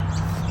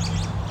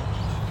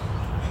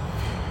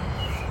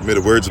May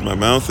the words of my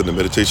mouth and the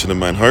meditation of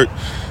mine heart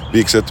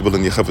be acceptable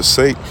in Yahweh's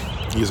sight.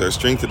 He is our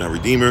strength and our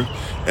Redeemer,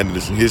 and it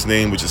is in His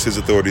name, which is His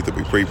authority, that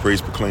we pray,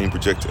 praise, proclaim,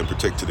 project, and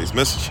protect today's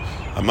message.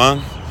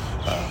 Amen.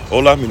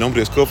 Hola, mi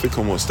nombre es Kofi.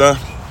 ¿Cómo está?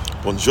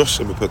 Bonjour,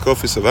 je m'appelle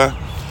Kofi. Ça va?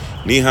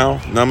 Ni hao,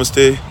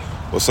 namaste,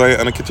 osaya,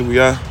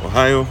 anakituya,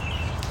 Ohio.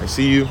 I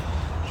see you.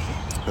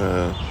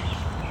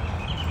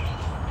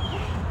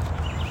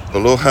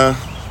 Aloha,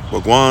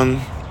 wagwan,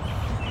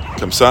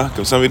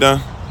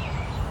 kamsamida,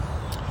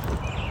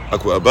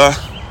 aku abba,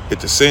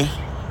 etese,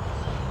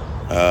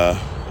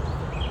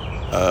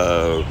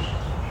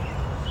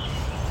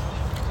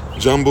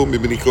 Jumbo,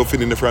 Mibini Kofi,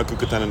 Ninefraku,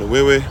 Katana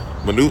Nwewe,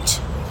 Manut,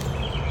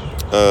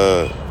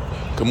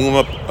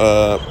 Kamuma,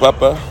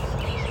 Papa,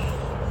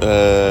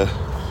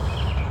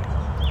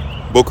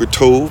 Boker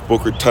Tov,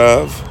 Boker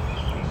Tav,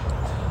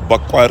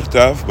 Bakwar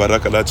Tav,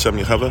 Barakalat Sham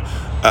Yahava,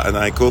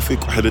 Anai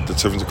Kofi, headed the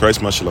servants of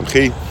Christ, Mashalam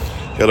Chi.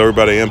 Hello,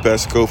 everybody. I am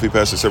Pastor Kofi,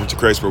 Pastor Servant of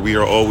Christ, where we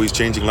are always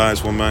changing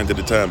lives one mind at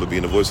a time, but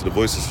being the voice of the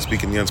voices and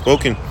speaking the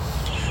unspoken.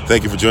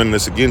 Thank you for joining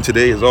us again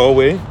today, as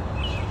always.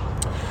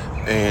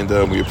 And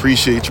we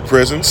appreciate your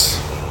presence.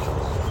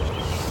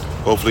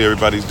 Hopefully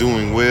everybody's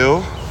doing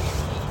well.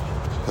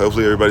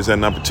 Hopefully everybody's had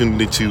an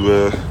opportunity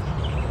to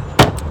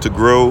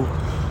grow,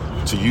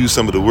 to use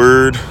some of the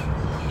word,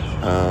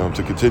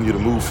 to continue to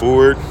move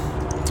forward.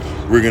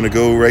 We're going to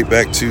go right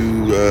back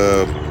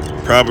to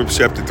Proverbs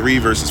chapter 3,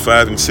 verses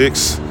 5 and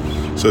 6.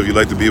 So if you'd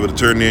like to be able to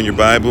turn in your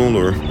Bible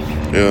or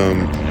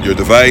your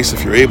device,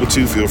 if you're able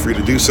to, feel free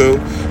to do so.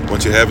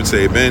 Once you have it,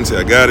 say amen, say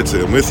I got it,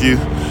 say I'm with you.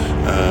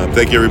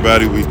 Thank you,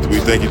 everybody. We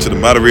thank you to the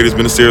moderators,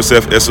 ministerial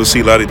staff,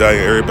 SOC, Lottie, Dai,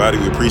 and everybody.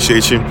 We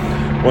appreciate you.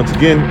 Once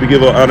again, we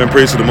give all honor and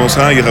praise to the Most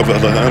High. We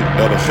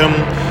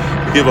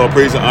give all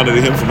praise and honor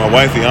to Him for my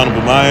wife, the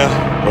Honorable Maya,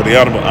 or the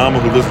Honorable Alma,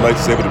 who lives life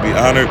is able to be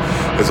honored.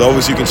 As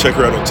always, you can check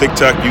her out on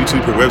TikTok,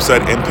 YouTube, her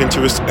website, and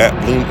Pinterest at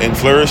Bloom and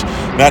Flourish.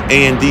 Not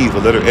A&D, the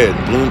letter Ed.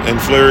 Bloom and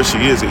Flourish.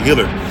 She is a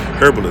healer,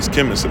 herbalist,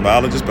 chemist, and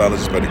biologist by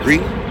degree.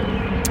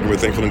 And we're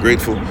thankful and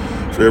grateful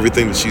for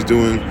everything that she's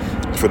doing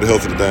for the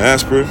health of the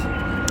diaspora.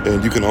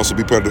 And you can also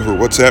be part of her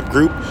WhatsApp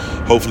group.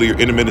 Hopefully your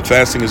intermittent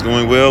fasting is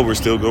going well. We're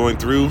still going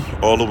through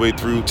all the way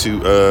through to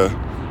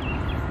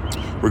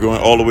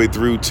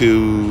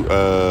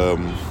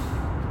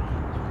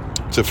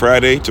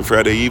Friday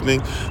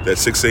evening.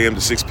 That's 6 a.m.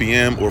 to 6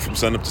 p.m. or from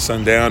sun up to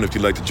sundown if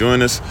you'd like to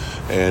join us.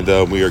 And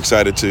we are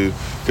excited to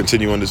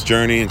continue on this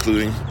journey,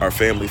 including our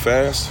family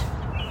fast.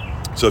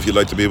 So if you'd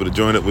like to be able to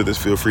join up with us,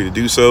 feel free to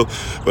do so.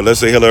 But let's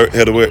say hello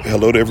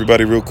to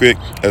everybody real quick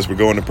as we're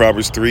going to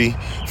Proverbs 3,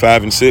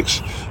 5, and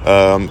 6.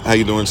 How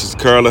you doing, Sister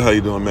Carla? How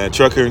you doing, Matt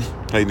Trucker?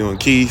 How you doing,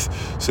 Keith?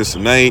 Sister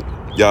Knight?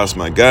 Yas,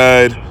 my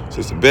guide.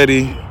 Sister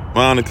Betty?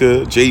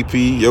 Monica?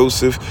 JP?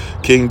 Yosef?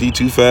 King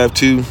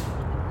D252?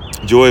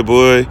 Joy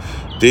Boy?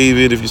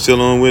 David, if you're still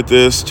on with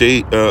us?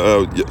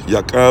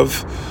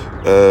 Yaakov?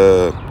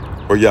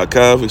 Or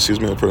Yaakov,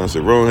 excuse me, I pronounced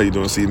it wrong. How you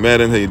doing, Steve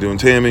Madden? How you doing,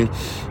 Tammy?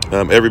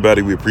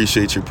 Everybody, we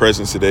appreciate your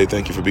presence today.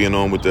 Thank you for being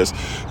on with us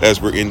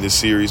as we're in this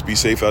series. Be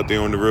safe out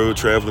there on the road,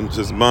 traveling.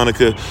 Sister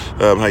Monica,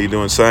 how you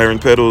doing? Siren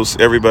Petals,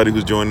 everybody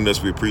who's joining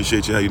us, we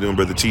appreciate you. How you doing,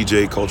 Brother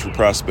TJ, Cultural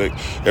Prospect,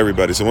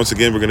 everybody. So once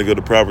again, we're going to go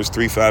to Proverbs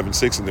 3, 5, and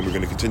 6, and then we're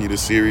going to continue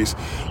this series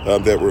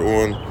that we're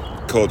on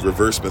called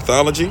Reverse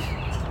Mythology.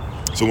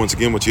 So once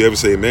again, what you ever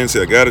say amen,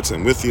 say I got it, say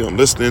I'm with you, I'm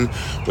listening,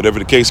 whatever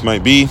the case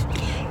might be.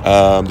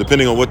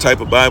 Depending on what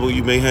type of Bible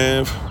you may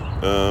have,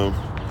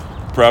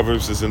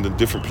 Proverbs is in a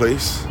different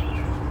place.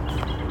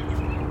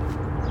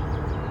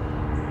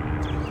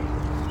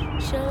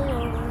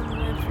 Shalom,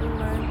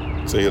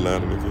 everyone. Say it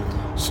louder again.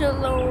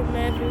 Shalom,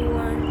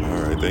 everyone.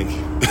 All right, thank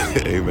you.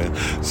 Amen.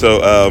 So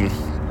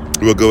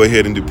we'll go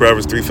ahead and do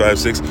Proverbs 3, 5,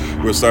 6.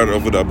 We'll start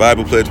off with our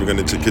Bible pledge. We're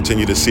going to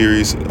continue the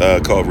series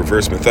called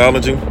Reverse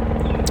Mythology.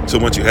 So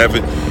once you have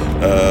it,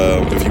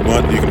 if you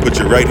want, you can put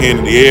your right hand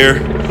in the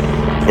air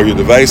or your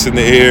device in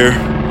the air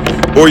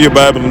or your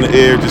Bible in the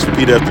air. Just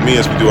repeat after me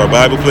as we do our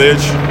Bible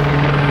pledge.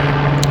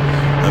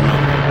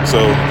 So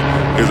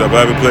here's our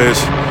Bible pledge.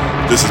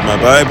 This is my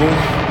Bible.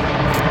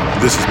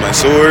 This is my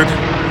sword.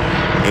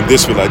 And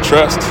this will I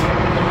trust.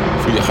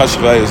 For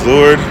Yahshua is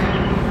Lord.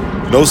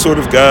 No sword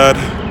of God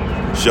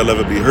shall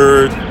ever be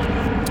heard.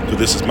 For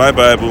this is my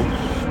Bible.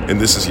 And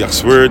this is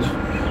Yah's word.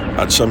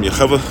 Adsham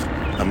Yahweh.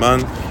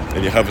 Aman.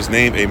 In Yahweh's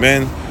name.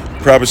 Amen.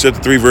 Proverbs chapter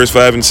 3, verse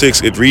 5 and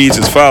 6. It reads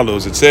as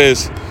follows. It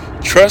says,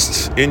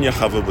 trust in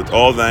Yahweh with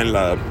all thine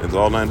love and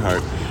all thine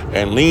heart,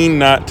 and lean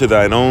not to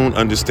thine own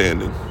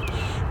understanding.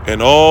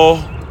 In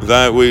all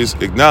thy ways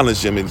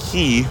acknowledge him, and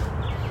he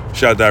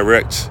shall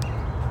direct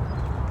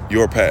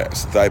your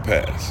paths, thy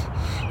paths.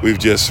 We've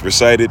just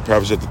recited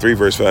Proverbs chapter 3,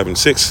 verse 5 and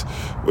 6,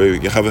 where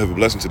Yahweh have a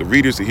blessing to the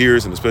readers, the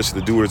hearers, and especially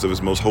the doers of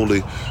his most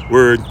holy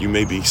word. You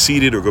may be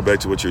seated or go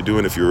back to what you're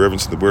doing if you're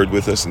reverencing the word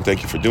with us, and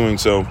thank you for doing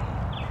so.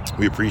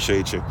 We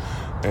appreciate you,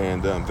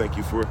 and thank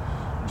you for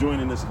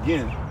joining us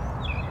again.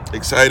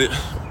 Excited.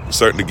 I'm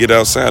starting to get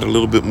outside a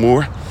little bit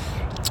more.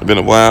 It's been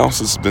a while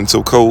since it's been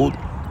so cold,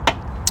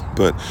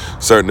 but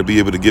starting to be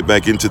able to get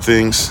back into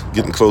things,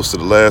 getting close to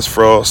the last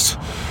frost.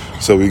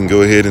 so we can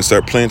go ahead and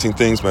start planting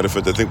things. Matter of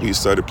fact, I think we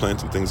started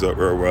planting things up,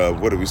 or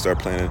what did we start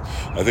planting?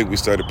 I think we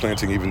started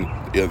planting even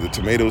the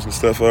tomatoes and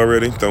stuff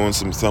already, throwing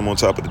some on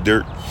top of the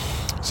dirt.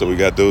 So we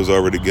got those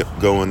already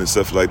going and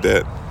stuff like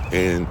that.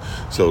 And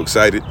so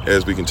excited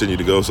as we continue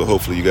to go. So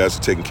hopefully you guys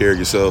are taking care of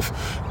yourself,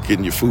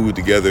 getting your food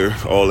together,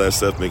 all that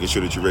stuff, making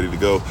sure that you're ready to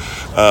go.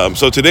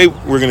 So today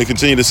we're going to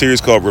continue the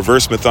series called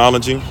Reverse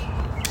Mythology.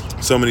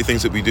 So many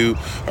things that we do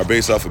are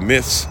based off of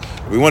myths.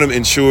 We want to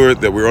ensure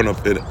that we're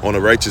on a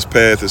righteous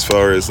path as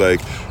far as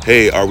like,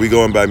 hey, are we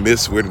going by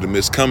myths? Where did the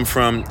myths come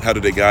from? How do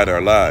they guide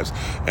our lives?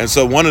 And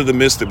so one of the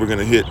myths that we're going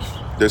to hit,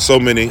 there's so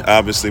many,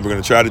 obviously, we're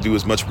going to try to do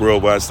as much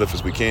worldwide stuff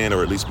as we can,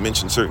 or at least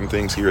mention certain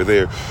things here or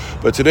there.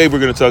 But today we're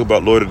going to talk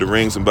about Lord of the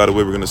Rings. And by the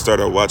way, we're going to start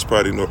our watch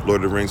party, Lord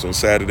of the Rings, on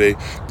Saturday.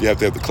 You have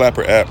to have the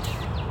Clapper app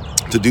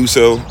to do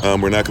so.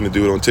 We're not going to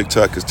do it on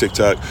TikTok because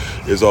TikTok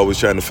is always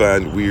trying to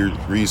find weird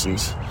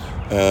reasons.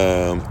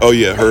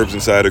 Herbs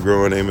Inside are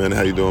growing. Amen.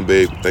 How you doing,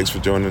 babe? Thanks for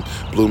joining.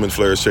 Bloom and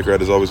Flourish. Check her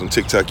out as always on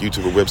TikTok,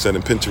 YouTube, or website,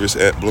 and Pinterest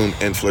at Bloom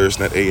and Flourish,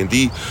 not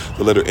A&D,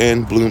 the letter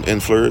N, Bloom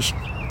and Flourish.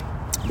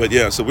 But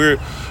yeah, so we're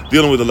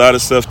dealing with a lot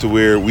of stuff to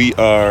where we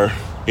are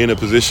in a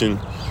position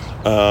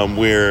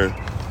where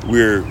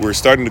we're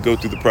starting to go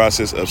through the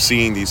process of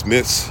seeing these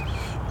myths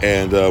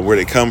and where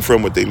they come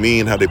from, what they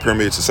mean, how they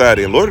permeate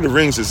society. And Lord of the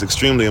Rings is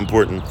extremely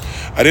important.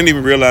 I didn't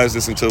even realize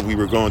this until we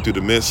were going through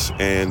the myths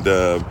and,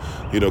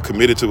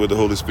 committed to what the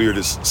Holy Spirit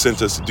has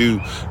sent us to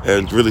do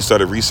and really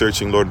started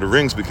researching Lord of the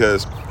Rings,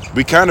 because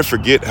we kind of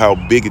forget how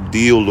big a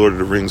deal Lord of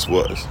the Rings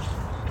was,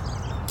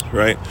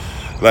 right?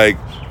 Like,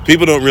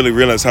 people don't really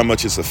realize how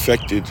much it's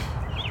affected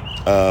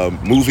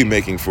movie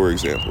making, for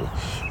example,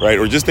 right?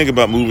 Or just think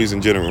about movies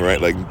in general, right?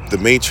 Like The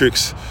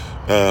Matrix.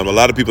 A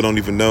lot of people don't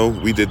even know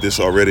we did this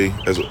already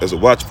as a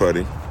watch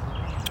party.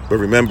 But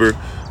remember,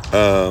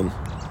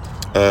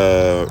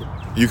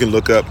 you can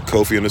look up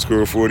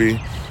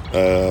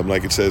Kofi_40,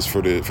 like it says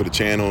for the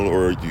channel,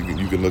 or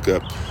you can look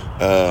up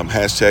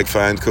hashtag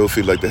find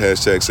Kofi, like the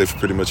hashtag say for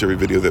pretty much every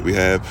video that we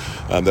have.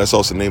 That's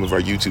also the name of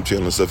our YouTube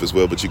channel and stuff as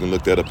well, but you can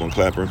look that up on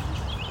Clapper.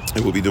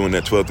 And we'll be doing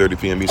that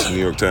 12:30 p.m. Eastern New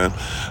York time.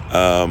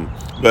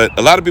 But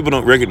a lot of people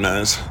don't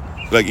recognize,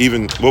 like,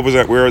 even, where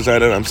was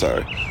that at? I'm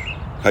sorry.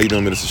 How you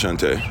doing, Minister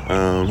Shante?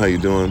 How you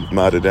doing,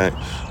 Madadak?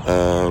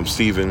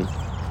 Stephen,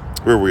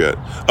 where are we at?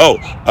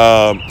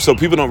 So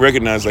people don't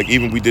recognize, like,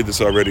 even we did this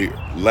already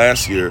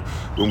last year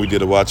when we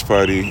did a watch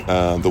party,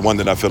 the one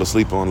that I fell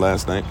asleep on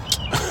last night,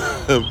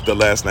 the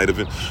last night of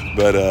it.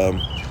 But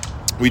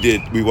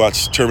we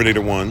watched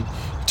Terminator 1,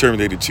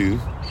 Terminator 2,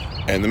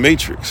 and The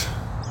Matrix,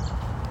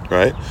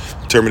 right?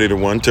 Terminator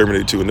 1,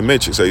 Terminator 2, and The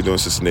Matrix. How you doing,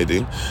 Sister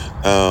Nadine?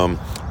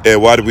 And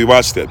why did we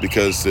watch that?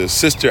 Because the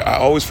sister, I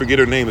always forget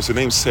her name. Is her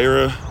name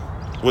Sarah?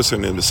 What's her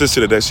name? The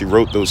sister that actually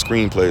wrote those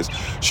screenplays.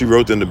 She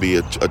wrote them to be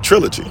a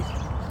trilogy.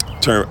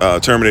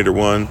 Terminator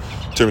 1,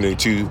 Terminator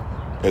 2,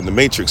 and The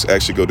Matrix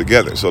actually go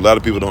together. So a lot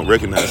of people don't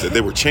recognize that.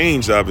 They were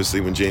changed, obviously,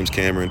 when James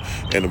Cameron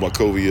and the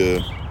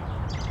Wachovia,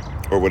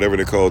 or whatever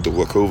they're called, the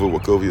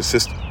Wachovia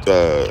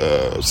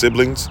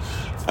siblings,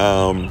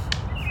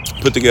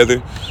 put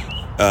together.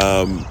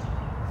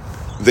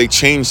 They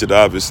changed it,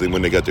 obviously,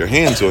 when they got their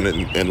hands on it,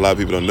 and a lot of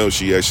people don't know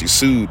she actually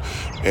sued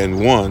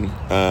and won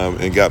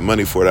and got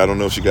money for it. I don't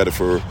know if she got it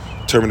for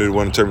Terminator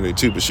 1 and Terminator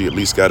 2, but she at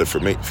least got it for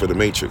The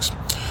Matrix.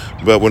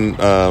 But when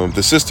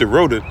the sister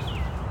wrote it,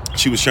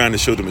 she was trying to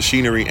show the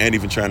machinery and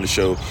even trying to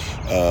show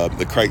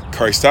the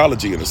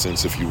Christology, in a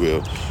sense, if you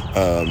will.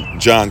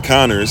 John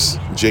Connor's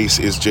Jace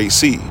is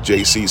JC.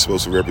 JC is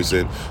supposed to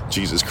represent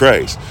Jesus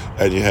Christ.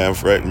 And you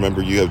have, right,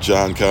 remember, you have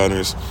John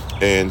Connor's,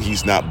 and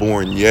he's not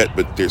born yet,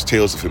 but there's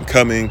tales of him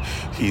coming.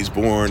 He's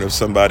born of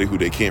somebody who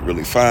they can't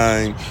really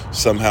find.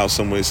 Somehow,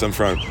 some way,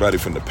 somebody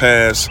from the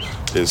past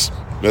is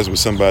messing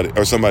with somebody,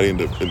 or somebody in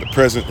the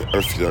present,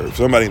 or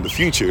somebody in the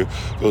future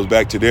goes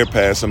back to their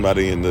past.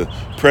 Somebody in the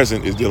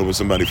present is dealing with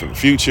somebody from the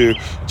future.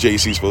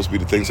 JC is supposed to be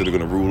the things that are going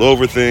to rule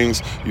over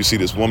things. You see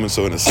this woman,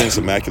 so in a sense,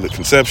 immaculate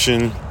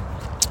conception.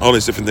 All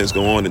these different things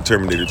go on in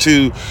Terminator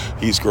 2.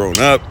 He's grown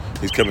up.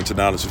 He's coming to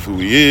knowledge of who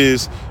he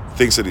is.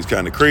 Thinks that he's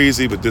kind of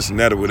crazy, but this and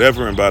that or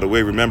whatever. And by the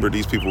way, remember,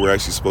 these people were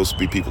actually supposed to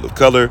be people of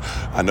color.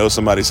 I know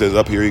somebody says,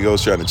 up here he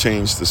goes trying to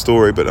change the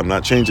story, but I'm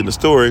not changing the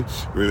story.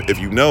 If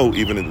you know,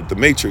 even in The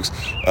Matrix,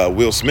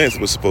 Will Smith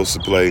was supposed to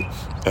play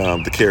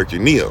the character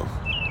Neo.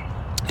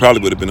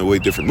 Probably would have been a way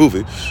different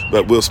movie,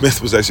 but Will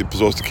Smith was actually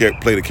supposed to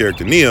play the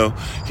character Neo.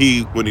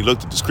 When he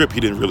looked at the script,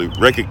 he didn't really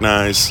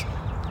recognize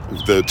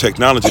the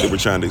technology that we're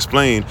trying to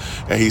explain,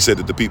 and he said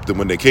that the people, that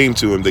when they came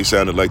to him, they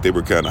sounded like they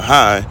were kind of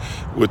high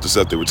with the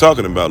stuff they were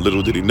talking about.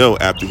 Little did he know,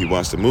 after he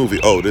watched the movie,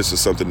 this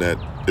is something that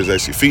is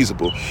actually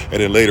feasible.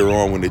 And then later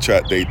on, when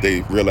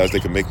they realized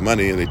they could make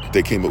money, and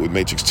they came up with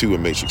Matrix 2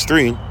 and Matrix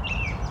 3,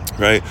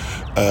 right?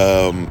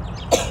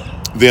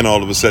 Then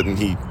all of a sudden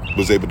he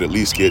was able to at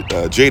least get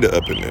Jada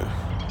up in there,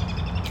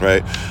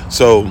 right?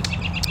 So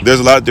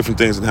there's a lot of different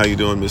things in how you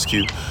doing, Miss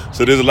Q.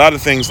 So there's a lot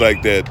of things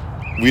like that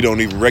we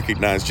don't even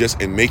recognize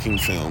just in making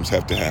films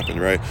have to happen,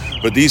 right?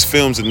 But these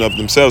films in and of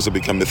themselves have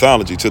become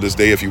mythology. To this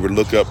day, if you were to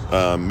look up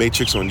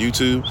Matrix on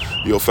YouTube,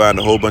 you'll find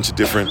a whole bunch of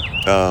different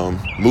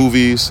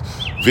movies,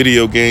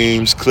 video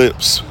games,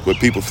 clips, what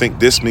people think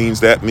this means,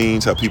 that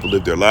means, how people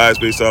live their lives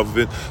based off of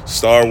it.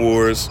 Star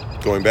Wars,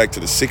 going back to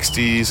the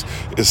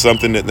 60s, is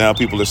something that now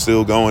people are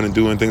still going and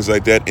doing things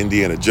like that.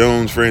 Indiana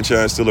Jones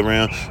franchise still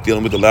around,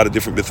 dealing with a lot of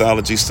different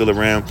mythologies still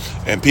around,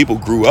 and people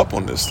grew up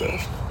on this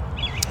stuff.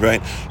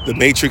 Right? The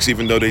Matrix,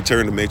 even though they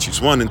turned the Matrix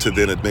 1 into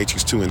then a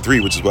Matrix 2 and 3,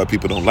 which is why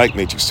people don't like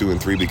Matrix 2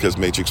 and 3, because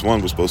Matrix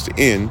 1 was supposed to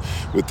end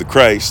with the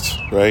Christ,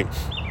 right?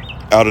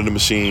 Out of the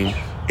machine.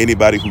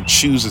 Anybody who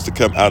chooses to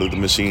come out of the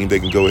machine,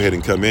 they can go ahead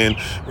and come in,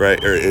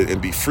 right?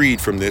 And be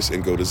freed from this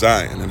and go to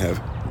Zion and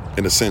have,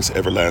 in a sense,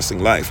 everlasting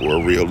life or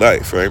a real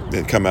life, right?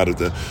 And come out of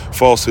the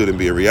falsehood and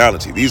be a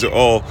reality. These are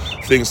all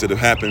things that have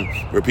happened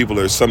where people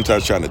are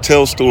sometimes trying to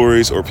tell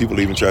stories or people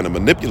even trying to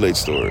manipulate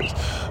stories.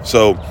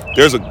 So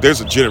there's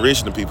a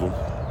generation of people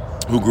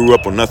who grew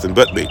up on nothing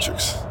but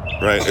Matrix,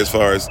 right? As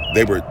far as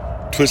they were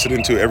twisted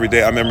into every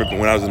day. I remember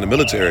when I was in the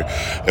military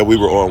and we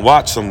were on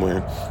watch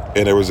somewhere,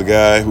 and there was a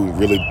guy who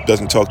really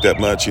doesn't talk that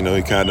much, he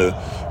kind of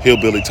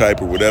hillbilly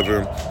type or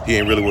whatever. He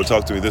ain't really want to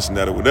talk to me, this and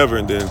that or whatever.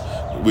 And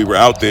then we were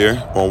out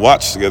there on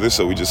watch together,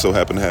 so we just so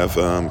happened to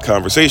have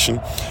conversation.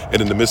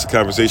 And in the midst of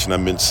conversation, I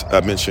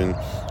mentioned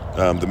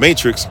The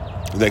Matrix.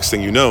 The next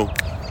thing you know,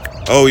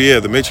 oh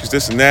yeah, The Matrix,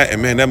 this and that,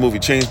 and man, that movie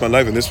changed my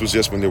life. And this was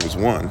just when there was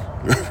one,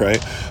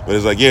 right? But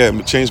it's like, yeah,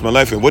 it changed my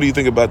life. And what do you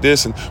think about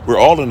this? And we're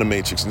all in the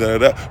Matrix,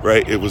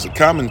 right? It was a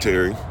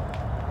commentary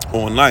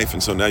on life.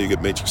 And so now you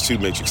get Matrix 2,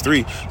 Matrix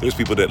 3. There's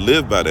people that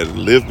live by that and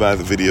live by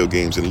the video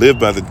games and live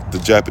by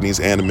the Japanese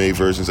anime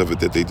versions of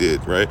it that they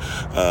did, right?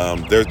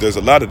 There's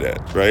a lot of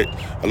that, right?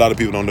 A lot of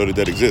people don't know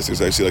that exists.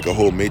 There's actually like a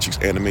whole Matrix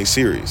anime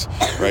series,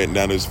 right?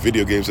 Now there's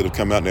video games that have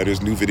come out. Now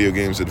there's new video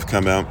games that have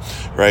come out,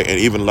 right? And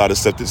even a lot of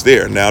stuff that's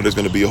there. Now there's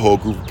going to be a whole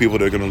group of people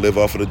that are going to live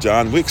off of the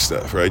John Wick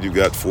stuff, right? You've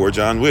got 4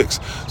 John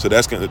Wicks. So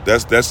that's going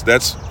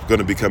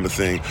to become a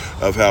thing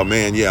of how,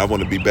 man, yeah, I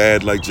want to be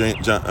bad like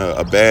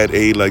a bad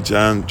A like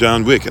John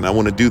Wick, and I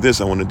want to do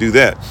this, I want to do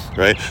that,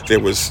 right?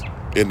 There was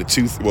in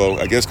the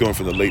I guess going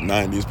from the late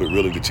 90s, but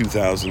really the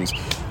 2000s,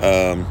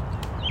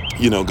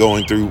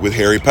 going through with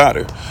Harry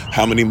Potter.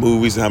 How many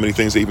movies and how many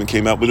things they even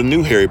came out with a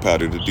new Harry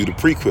Potter to do the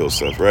prequel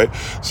stuff, right?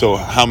 So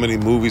how many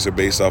movies are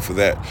based off of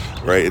that,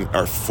 right? And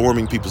are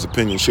forming people's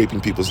opinions,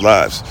 shaping people's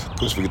lives. Of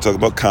course, we can talk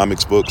about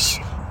comics books,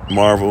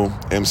 Marvel,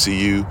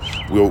 MCU.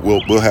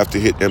 We'll have to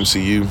hit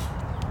MCU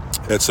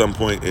at some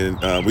point,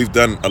 and we've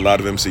done a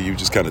lot of MCU,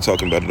 just kind of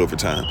talking about it over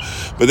time.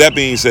 But that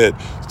being said,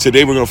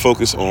 today we're going to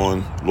focus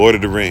on Lord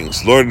of the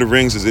Rings. Lord of the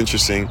Rings is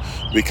interesting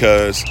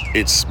because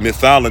it's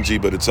mythology,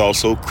 but it's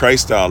also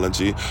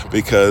Christology,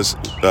 because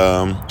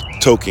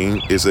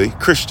Tolkien is a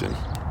Christian,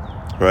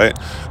 right?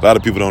 A lot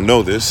of people don't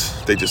know this.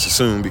 They just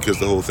assume, because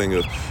the whole thing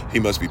of he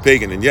must be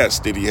pagan. And yes,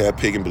 did he have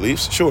pagan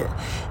beliefs? Sure.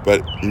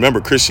 But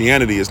remember,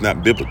 Christianity is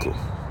not biblical,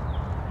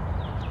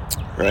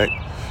 right?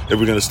 If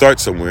we're going to start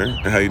somewhere,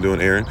 and how you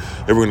doing, Aaron?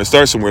 If we're going to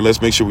start somewhere,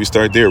 let's make sure we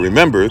start there.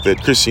 Remember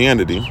that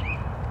Christianity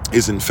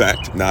is in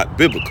fact not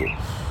biblical.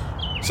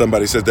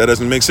 Somebody says that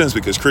doesn't make sense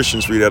because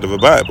Christians read out of a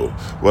Bible.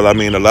 Well, I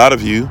mean, a lot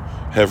of you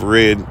have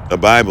read a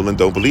Bible and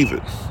don't believe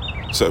it.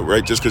 So,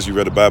 right, just because you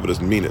read a Bible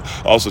doesn't mean it.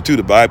 Also, too,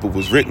 the Bible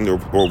was written, or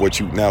what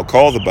you now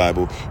call the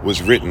Bible,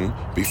 was written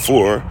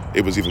before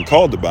it was even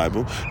called the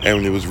Bible,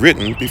 and it was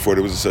written before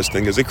there was such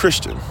thing as a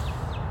Christian.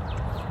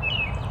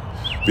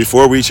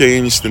 Before we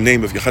changed the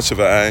name of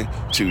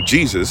Yahshua to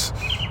Jesus,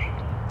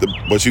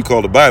 what you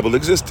call the Bible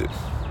existed.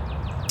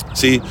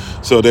 See,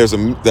 so that's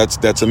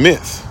a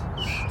myth.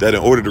 That in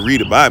order to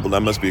read the Bible, I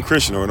must be a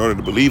Christian, or in order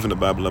to believe in the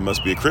Bible, I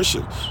must be a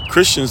Christian.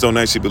 Christians don't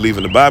actually believe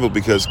in the Bible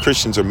because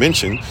Christians are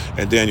mentioned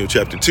in Daniel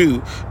chapter 2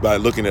 by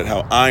looking at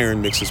how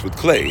iron mixes with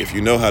clay. If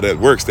you know how that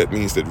works, that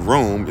means that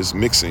Rome is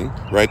mixing,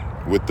 right,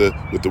 with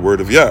the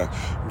word of Yah,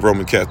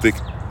 Roman Catholic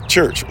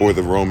Church, or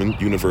the Roman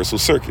Universal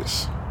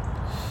Circus.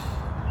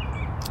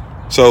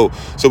 So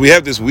we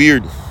have this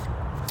weird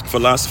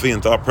philosophy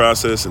and thought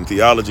process and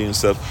theology and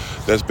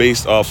stuff that's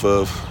based off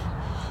of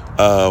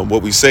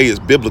what we say is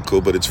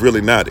biblical, but it's really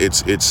not.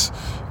 It's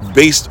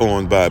based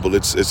on Bible.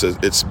 It's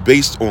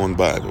based on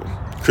Bible.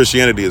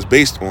 Christianity is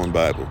based on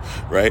Bible,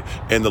 right?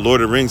 And the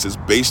Lord of the Rings is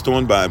based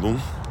on Bible,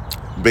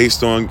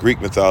 based on Greek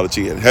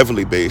mythology, and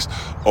heavily based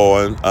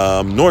on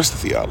Norse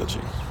theology,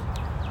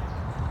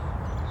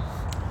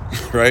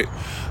 right?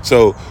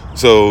 So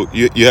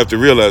you have to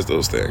realize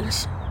those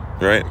things,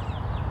 right?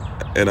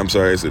 And I'm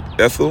sorry, is it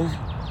Ethel?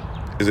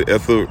 Is it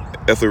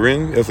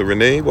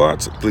Ethelrene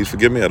Watts? Please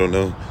forgive me. I don't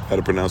know how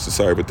to pronounce it.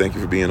 Sorry, but thank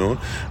you for being on,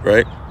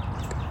 right?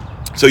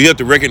 So you have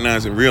to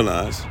recognize and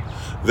realize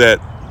that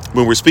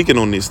when we're speaking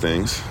on these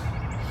things,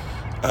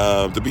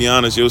 to be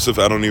honest, Joseph,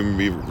 I don't even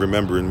be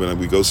remembering when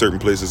we go certain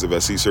places. If I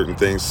see certain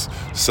things,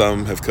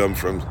 some have come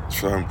from.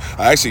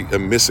 I actually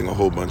am missing a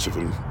whole bunch of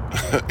them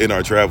in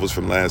our travels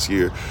from last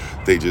year.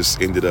 They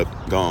just ended up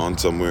gone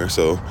somewhere.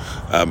 So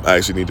I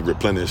actually need to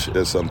replenish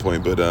at some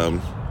point. But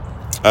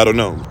I don't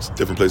know. It's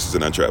different places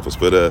in our travels.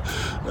 But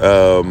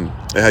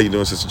how you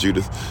doing, Sister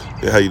Judith?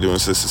 How you doing,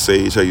 Sister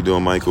Sage? How you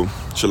doing, Michael?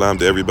 Shalom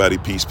to everybody.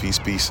 Peace, peace,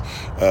 peace.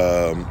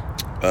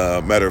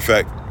 Matter of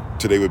fact,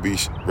 today would be,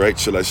 right,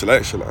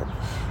 shalom,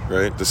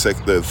 right?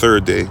 The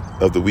third day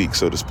of the week,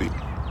 so to speak.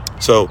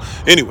 So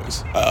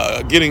anyways,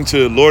 getting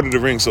to Lord of the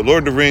Rings. So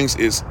Lord of the Rings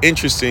is an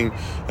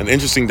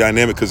interesting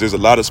dynamic because there's a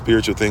lot of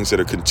spiritual things that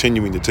are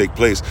continuing to take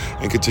place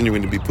and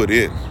continuing to be put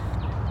in.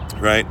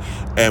 Right,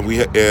 and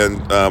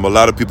a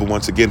lot of people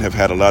once again have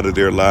had a lot of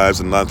their lives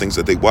and a lot of things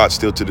that they watch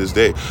still to this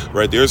day.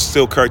 Right, there's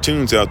still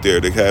cartoons out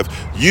there that have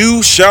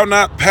 "You shall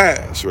not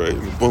pass." Right,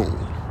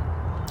 boom.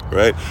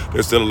 Right,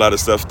 there's still a lot of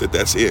stuff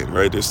that's in.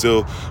 Right, there's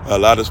still a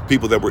lot of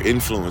people that were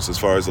influenced as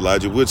far as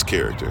Elijah Wood's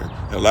character.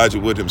 And Elijah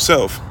Wood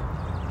himself,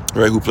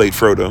 right, who played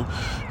Frodo,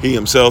 he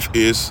himself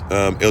is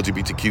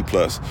LGBTQ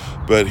plus,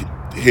 but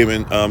him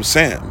and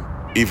Sam.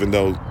 Even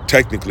though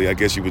technically, I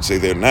guess you would say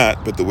they're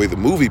not, but the way the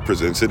movie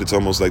presents it, it's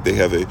almost like they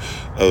have a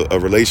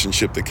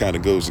relationship that kind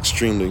of goes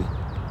extremely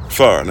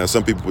far. Now,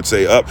 some people would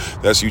say,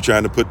 that's you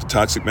trying to put the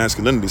toxic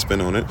masculinity spin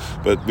on it.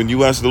 But when you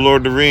watch The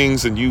Lord of the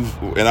Rings, and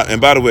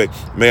by the way,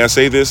 may I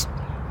say this?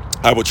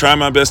 I will try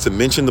my best to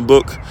mention the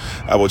book.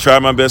 I will try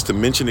my best to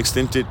mention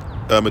extended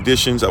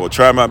editions. I will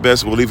try my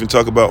best. We'll even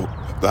talk about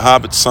The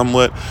Hobbit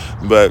somewhat.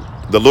 But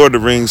The Lord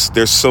of the Rings,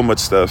 there's so much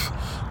stuff.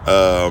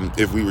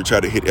 If we were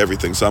trying to hit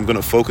everything. So I'm going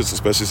to focus,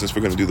 especially since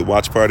we're going to do the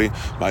watch party.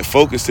 My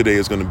focus today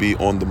is going to be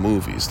on the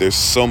movies. There's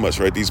so much,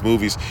 right? These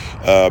movies,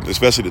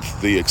 especially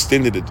the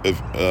extended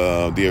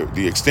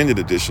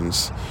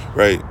editions,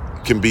 right,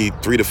 can be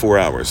 3 to 4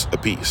 hours a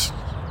piece.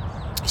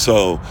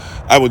 So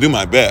I will do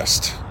my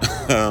best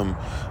to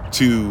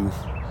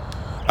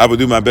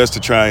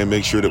try and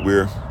make sure that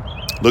we're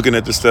looking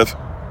at this stuff,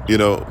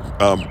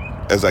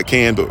 as I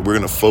can, but we're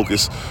going to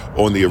focus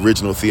on the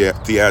original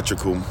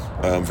theatrical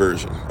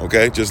version,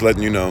 okay? Just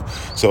letting you know.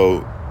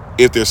 So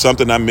if there's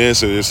something I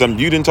missed or there's something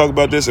you didn't talk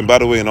about this, and by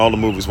the way, in all the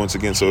movies, once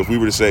again, so if we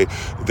were to say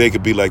they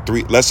could be like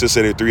let's just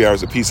say they're 3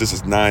 hours a piece, this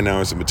is 9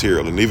 hours of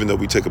material. And even though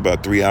we take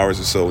about 3 hours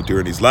or so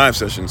during these live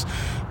sessions,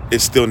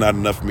 it's still not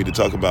enough for me to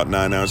talk about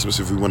 9 hours,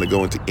 especially if we want to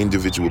go into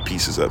individual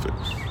pieces of it.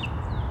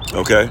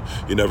 Okay?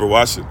 You never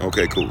watched it?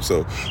 Okay, cool.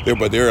 So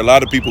there are a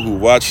lot of people who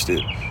watched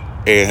it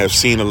and have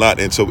seen a lot,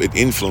 and so it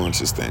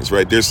influences things,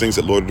 right? There's things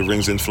that Lord of the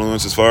Rings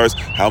influence as far as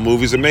how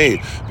movies are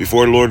made.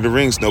 Before Lord of the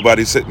Rings,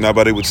 nobody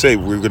would say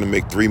we're going to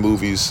make 3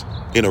 movies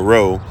in a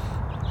row,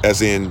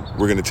 as in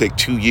we're going to take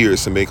 2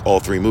 years to make all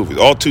 3 movies.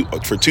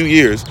 For 2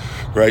 years,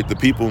 right? The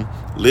people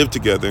lived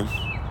together.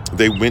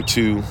 They went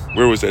to,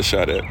 where was that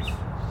shot at?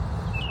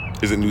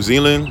 Is it New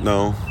Zealand?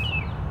 No.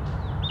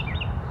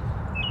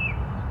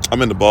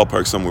 I'm in the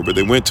ballpark somewhere, but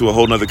they went to a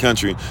whole nother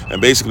country, and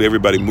basically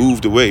everybody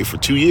moved away for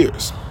 2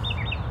 years.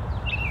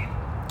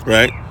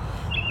 Right?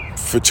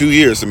 For 2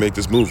 years to make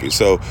this movie.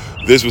 So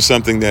this was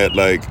something that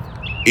like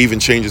even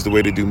changes the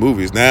way they do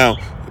movies. Now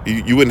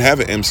you wouldn't have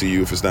an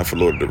MCU if it's not for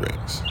Lord of the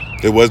Rings.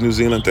 There was New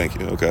Zealand, thank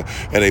you. Okay.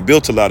 And they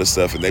built a lot of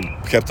stuff and they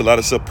kept a lot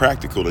of stuff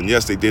practical. And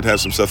yes, they did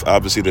have some stuff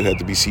obviously that had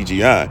to be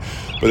CGI,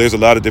 but there's a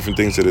lot of different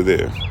things that are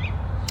there.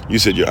 You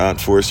said your aunt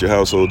forced your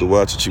household to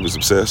watch it. She was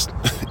obsessed.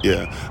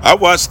 Yeah. I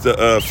watched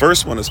the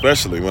first one,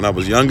 especially when I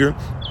was younger.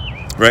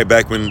 Right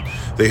back when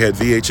they had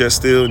VHS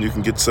still, and you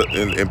can get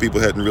and people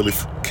hadn't really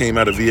came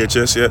out of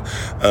VHS yet.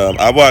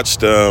 I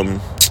watched.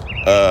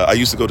 I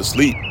used to go to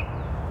sleep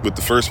with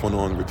the first one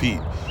on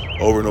repeat,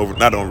 over and over.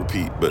 Not on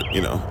repeat, but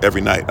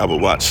every night I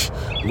would watch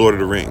Lord of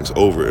the Rings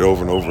over and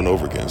over and over and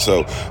over again.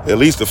 So at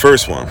least the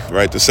first one,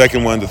 right? The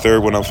second one, the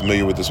third one, I'm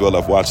familiar with as well.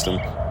 I've watched them.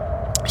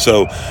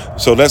 So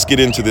let's get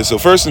into this. So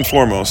first and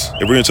foremost,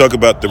 if we're going to talk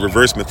about the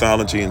reverse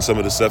mythology and some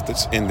of the stuff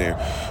that's in there,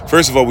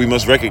 first of all, we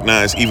must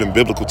recognize even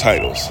biblical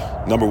titles.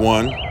 Number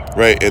one,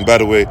 right? And by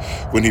the way,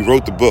 when he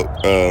wrote the book,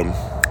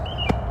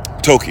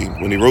 Tolkien,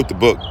 when he wrote the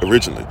book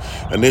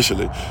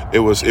initially, it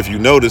was, if you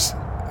notice,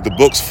 the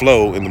books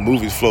flow and the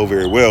movies flow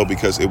very well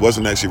because it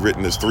wasn't actually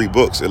written as 3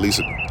 books. At least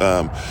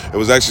it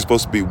was actually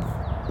supposed to be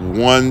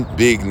one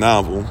big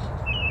novel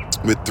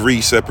with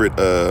 3 separate,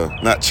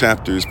 not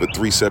chapters, but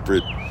 3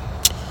 separate.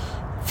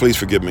 Please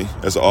forgive me,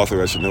 as an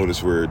author, I should know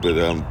this word, but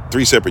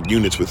 3 separate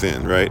units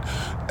within, right?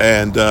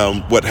 And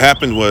what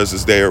happened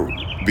was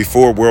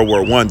before World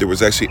War I, there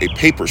was actually a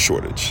paper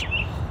shortage,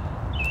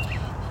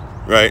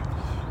 right?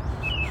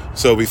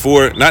 So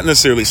before, not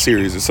necessarily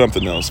series, it's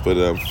something else,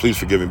 but please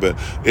forgive me, but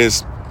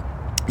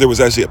there was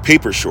actually a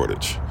paper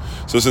shortage.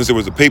 So since there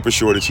was a paper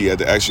shortage, he had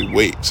to actually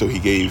wait. So he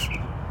gave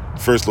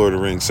first Lord of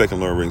the Rings, second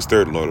Lord of the Rings,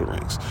 third Lord of the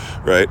Rings,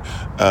 right?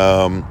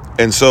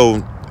 And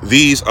so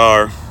these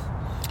are,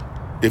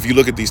 if you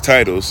look at these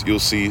titles, you'll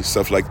see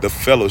stuff like the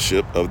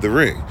Fellowship of the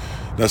Ring.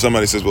 Now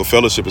somebody says, well,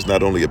 fellowship is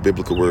not only a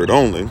biblical word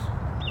only,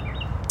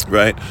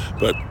 right?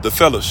 But the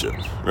fellowship,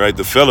 right?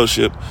 The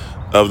Fellowship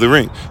of the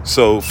Ring.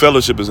 So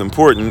fellowship is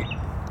important.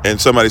 And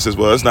somebody says,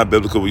 well, that's not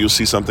biblical. Well, you'll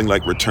see something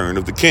like Return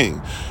of the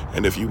King.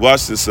 And if you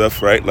watch this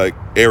stuff, right, like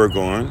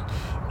Aragorn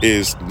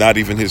is not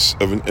even his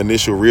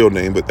initial real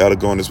name, but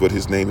Eragon is what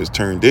his name is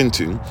turned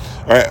into.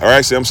 Or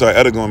actually, I'm sorry,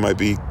 Eragon might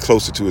be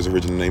closer to his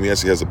original name. He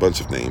actually has a bunch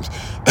of names.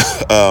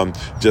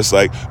 Just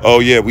like, oh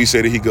yeah, we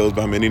say that he goes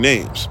by many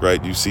names,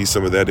 right? You see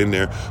some of that in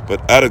there.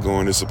 But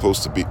Eragon is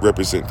supposed to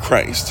represent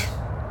Christ.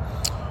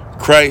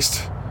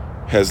 Christ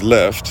has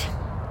left,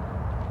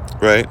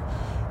 right?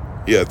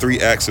 Yeah, 3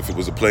 acts if it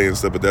was a play and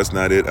stuff, but that's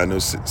not it. I know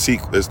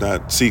it's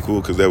not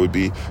sequel because that would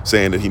be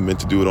saying that he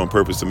meant to do it on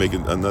purpose to make it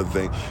another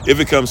thing.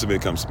 If it comes to me,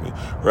 it comes to me,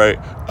 right?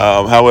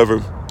 However,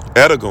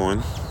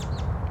 Eragon,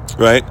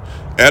 right?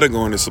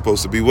 Eragon is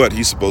supposed to be what?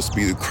 He's supposed to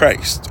be the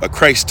Christ, a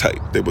Christ type,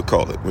 they would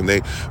call it, when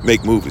they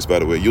make movies, by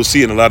the way. You'll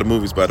see in a lot of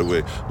movies, by the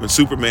way, when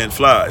Superman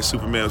flies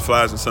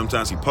and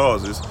sometimes he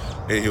pauses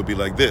and he'll be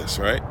like this,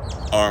 right?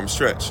 Arm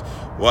stretch.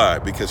 Why?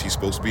 Because he's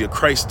supposed to be a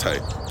Christ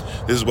type.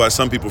 This is why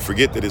some people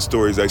forget that his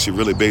story is actually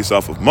really based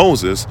off of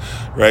Moses,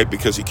 right?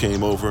 Because he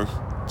came over,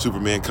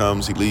 Superman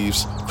comes, he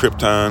leaves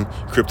Krypton.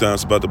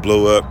 Krypton's about to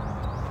blow up.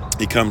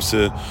 He comes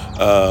to,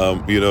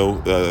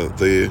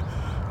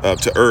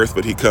 to Earth,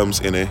 but he comes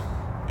in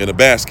a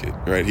basket,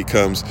 right? He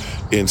comes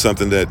in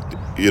something that,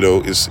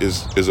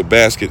 is a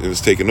basket and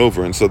is taken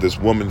over. And so this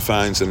woman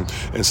finds him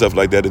and stuff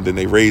like that. And then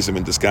they raise him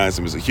and disguise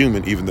him as a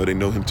human, even though they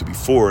know him to be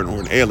foreign or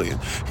an alien.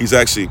 He's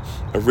actually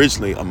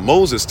originally a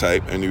Moses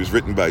type, and he was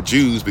written by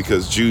Jews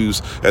because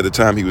Jews, at the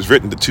time he was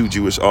written, the 2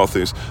 Jewish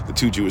authors, the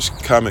 2 Jewish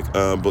comic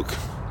book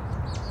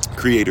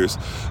creators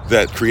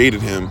that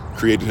created him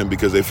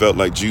because they felt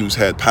like Jews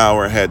had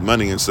power, had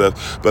money and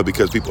stuff, but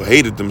because people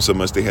hated them so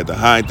much, they had to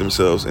hide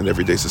themselves in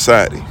everyday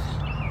society.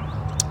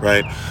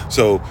 Right,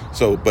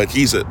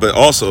 but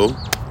also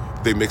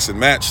they mix and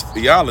match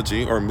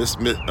theology or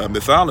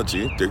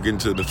mythology. They're getting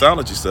to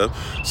mythology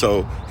stuff.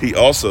 So he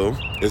also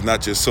is not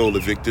just Sol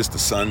Invictus, the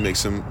sun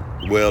makes him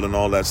well and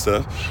all that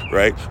stuff,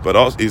 right? But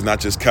also he's not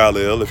just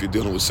Kal-El if you're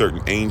dealing with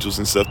certain angels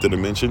and stuff that are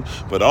mentioned,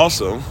 but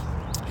also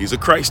he's a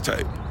Christ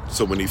type.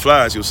 So when he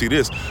flies, you'll see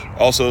this.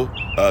 Also,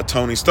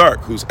 Tony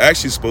Stark, who's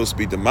actually supposed to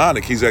be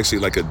demonic, he's actually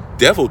like a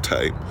devil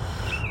type,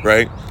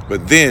 right?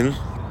 But then,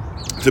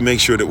 to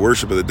make sure that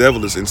worship of the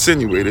devil is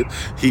insinuated,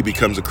 he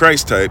becomes a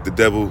Christ type, the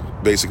devil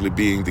basically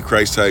being the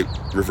Christ type,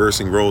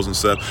 reversing roles and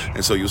stuff.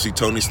 And so you'll see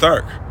Tony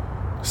Stark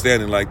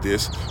standing like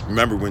this.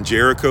 Remember when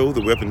Jericho, the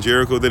weapon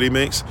Jericho that he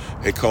makes,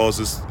 it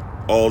causes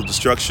all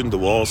destruction, the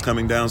walls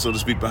coming down, so to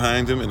speak,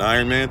 behind him in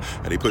Iron Man,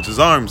 and he puts his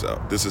arms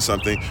out. This is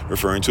something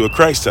referring to a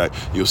Christ type.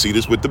 You'll see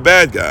this with the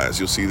bad guys.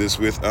 You'll see this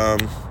with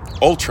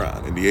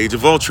Ultron, in the Age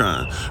of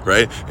Ultron,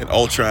 right? In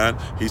Ultron,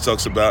 he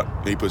talks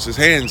about, he puts his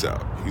hands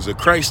out. He's a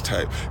Christ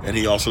type. And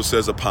he also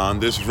says,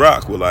 upon this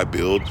rock will I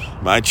build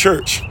my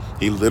church.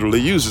 He literally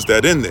uses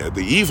that in there,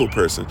 the evil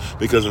person,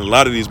 because in a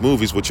lot of these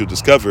movies, what you'll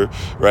discover,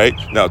 right?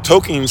 Now,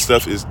 Tolkien's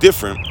stuff is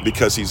different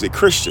because he's a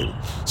Christian.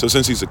 So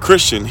since he's a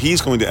Christian,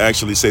 he's going to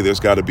actually say there's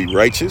got to be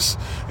righteous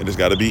and there's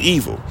got to be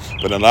evil.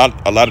 But a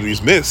lot of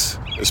these myths,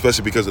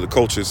 especially because of the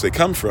cultures they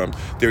come from,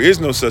 there is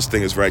no such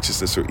thing as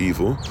righteousness or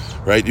evil,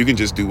 right? You can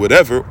just do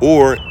whatever,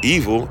 or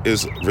evil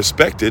is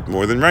respected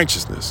more than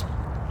righteousness.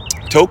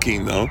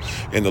 Tolkien, though,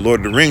 in the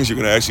Lord of the Rings, you're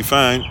going to actually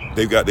find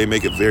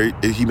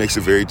he makes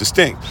it very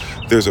distinct.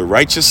 There's a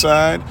righteous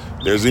side,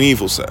 there's an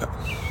evil side,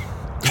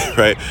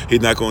 right?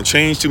 He's not going to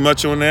change too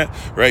much on that,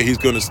 right? He's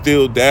going to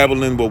still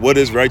dabble in, what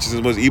is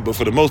righteousness, what's evil? But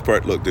for the most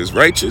part, look, there's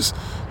righteous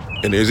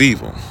and there's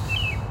evil,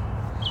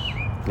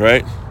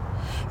 right?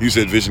 You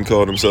said Vision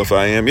called himself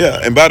I Am. Yeah.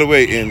 And by the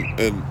way,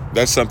 and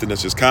that's something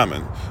that's just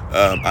common.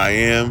 I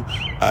am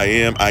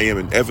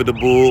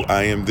inevitable.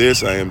 I am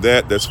this, I am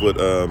that. That's what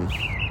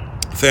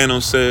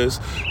Thanos says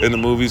in the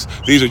movies.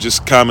 These are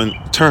just common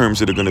terms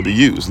that are going to be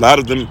used. A lot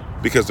of them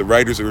because the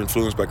writers are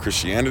influenced by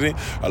Christianity.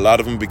 A lot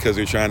of them because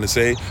they're trying to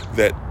say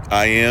that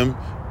I am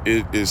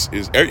is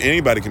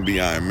anybody can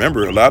be I am.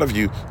 Remember, a lot of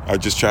you are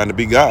just trying to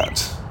be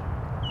gods,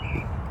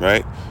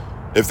 right?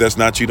 If that's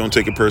not you, don't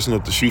take it personal.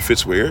 If the shoe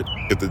fits, wear it.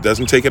 If it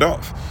doesn't, take it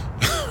off,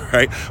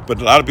 right? But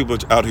a lot of people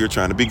are out here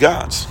trying to be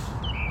gods,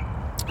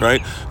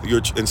 right?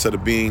 Instead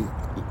of being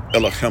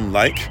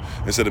Elohim-like,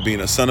 instead of being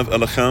a son of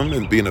Elohim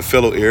and being a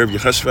fellow heir of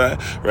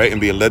Yehoshua, right,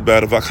 and being led by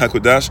the Ruach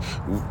HaKodesh,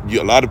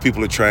 a lot of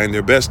people are trying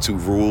their best to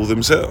rule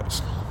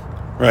themselves,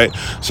 right?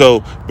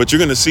 So, but you're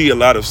going to see a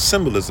lot of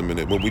symbolism in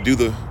it when we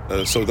do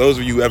so those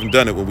of you who haven't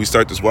done it, when we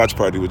start this watch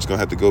party, we're just going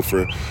to have to go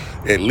for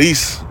at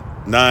least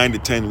 9 to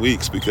 10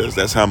 weeks because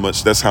that's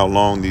how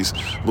long these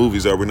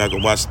movies are. We're not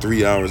going to watch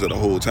 3 hours of the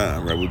whole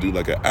time, right? We'll do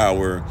like an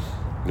hour,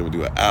 then we'll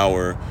do an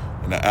hour,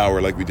 and an hour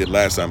like we did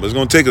last time. But it's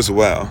going to take us a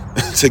while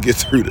to get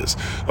through this,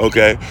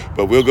 okay?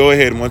 But we'll go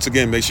ahead and once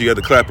again, make sure you have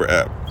the Clapper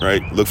app,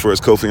 right? Look for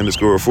us,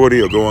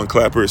 Kofi_40, or go on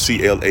Clapper,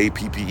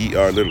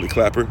 CLAPPER, literally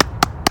Clapper,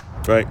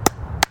 right?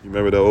 You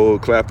remember the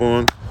old clap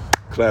on,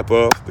 clap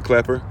off, the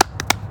Clapper?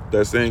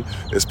 That thing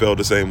is spelled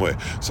the same way.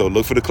 So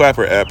look for the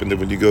Clapper app, and then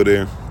when you go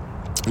there,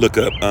 look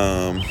up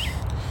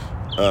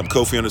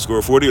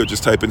Kofi_40 or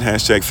just type in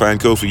hashtag find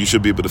Kofi. You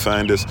should be able to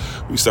find us.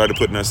 We started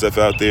putting our stuff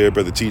out there.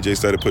 Brother TJ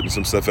started putting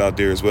some stuff out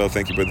there as well.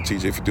 Thank you, Brother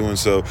TJ, for doing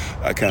so.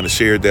 I kind of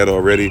shared that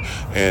already,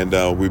 and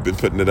we've been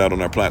putting it out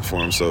on our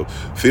platform. So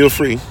feel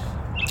free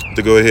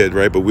to go ahead,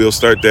 right? But we'll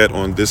start that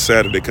on this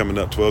Saturday coming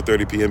up,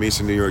 12:30 p.m.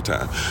 Eastern New York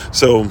time.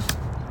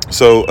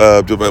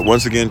 But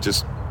once again,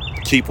 just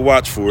keep a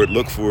watch for it.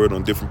 Look for it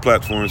on different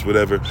platforms,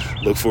 whatever.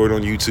 Look for it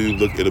on YouTube.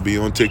 Look, it'll be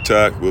on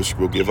TikTok.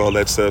 We'll give all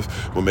that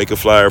stuff. We'll make a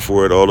flyer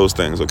for it. All those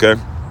things. Okay.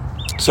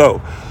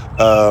 So,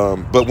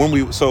 but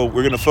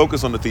we're gonna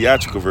focus on the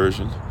theatrical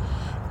version,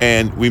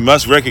 and we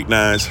must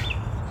recognize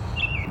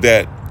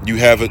that you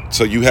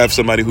have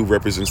somebody who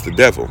represents the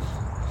devil.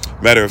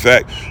 Matter of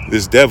fact,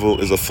 this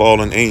devil is a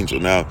fallen angel.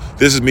 Now,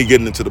 this is me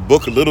getting into the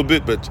book a little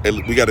bit, but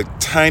we got a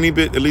tiny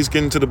bit at least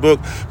get into the book,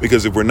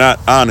 because if we're not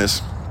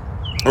honest,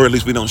 or at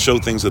least we don't show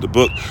things of the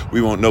book, we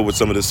won't know what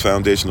some of this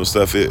foundational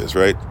stuff is,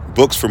 right?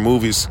 Books for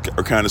movies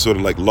are kind of sort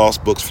of like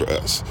lost books for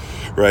us,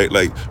 right?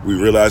 Like,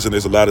 we're realizing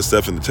there's a lot of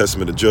stuff in the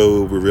Testament of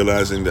Job. We're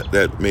realizing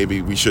that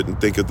maybe we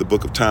shouldn't think of the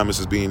book of Thomas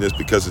as being this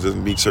because it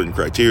doesn't meet certain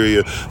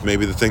criteria.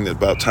 Maybe the thing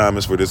about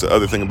Thomas, where there's the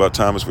other thing about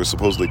Thomas where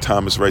supposedly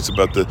Thomas writes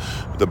about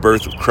the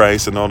birth of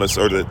Christ and all this,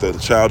 or the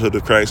childhood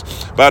of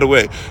Christ. By the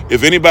way,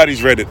 if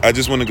anybody's read it, I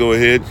just want to go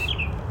ahead.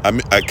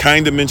 I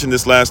kind of mentioned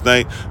this last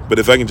night, but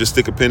if I can just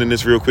stick a pin in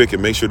this real quick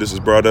and make sure this is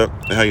brought up.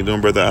 And how you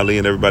doing, Brother Ali,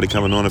 and everybody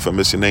coming on? If I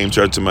miss your name,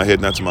 charge to my head,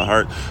 not to my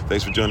heart.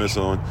 Thanks for joining us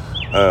on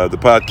the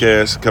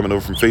podcast, coming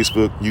over from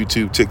Facebook,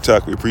 YouTube,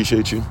 TikTok. We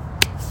appreciate you.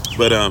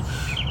 But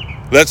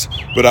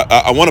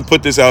I want to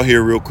put this out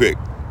here real quick,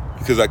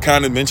 because I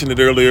kind of mentioned it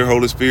earlier.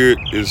 Holy Spirit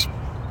is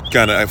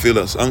kind of, I feel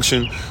us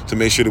unction to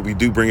make sure that we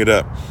do bring it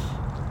up.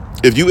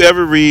 If you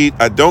ever read,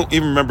 I don't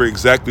even remember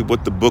exactly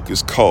what the book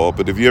is called,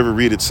 but if you ever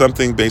read it,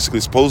 something basically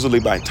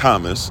supposedly by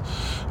Thomas,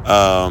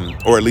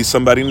 or at least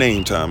somebody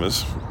named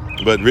Thomas,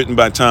 but written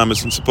by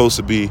Thomas and supposed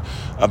to be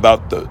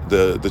about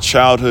the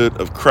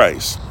childhood of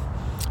Christ.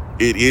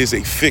 It is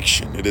a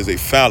fiction. It is a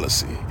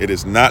fallacy. It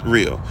is not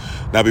real.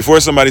 Now, before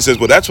somebody says,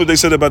 well, that's what they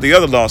said about the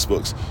other lost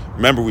books.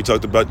 Remember, we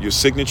talked about your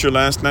signature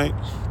last night?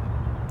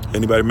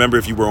 Anybody remember,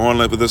 if you were on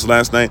with us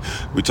last night,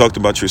 we talked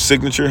about your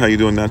signature. How you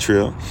doing,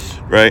 Natriel?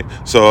 Right?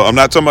 So I'm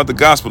not talking about the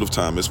Gospel of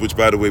Thomas, which,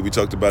 by the way, we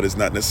talked about is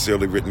not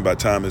necessarily written by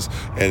Thomas,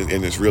 and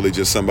it's really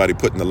just somebody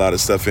putting a lot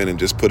of stuff in and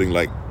just putting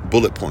like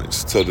bullet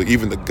points. So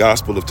even the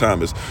Gospel of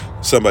Thomas,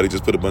 somebody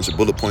just put a bunch of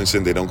bullet points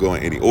in. They don't go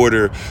in any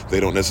order. They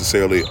don't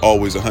necessarily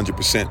always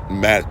 100%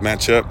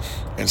 match up.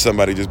 And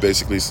somebody just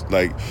basically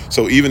like,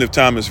 so even if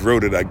Thomas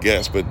wrote it, I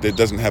guess, but it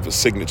doesn't have a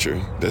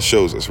signature that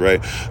shows us,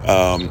 right?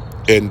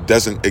 And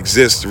doesn't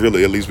exist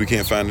really. At least we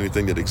can't find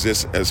anything that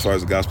exists as far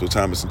as the Gospel of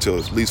Thomas until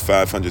at least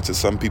 500 to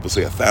some people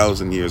say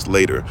 1,000 years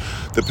later,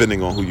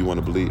 depending on who you want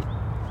to believe,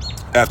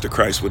 after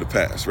Christ would have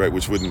passed, right?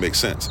 Which wouldn't make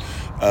sense.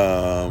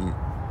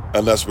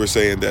 Unless we're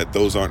saying that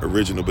those aren't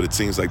original, but it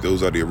seems like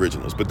those are the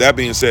originals. But that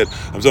being said,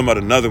 I'm talking about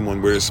another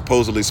one where it's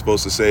supposedly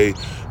supposed to say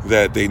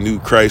that they knew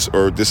Christ,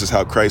 or this is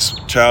how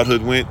Christ's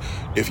childhood went.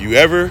 If you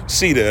ever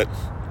see that,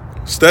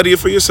 study it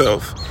for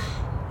yourself,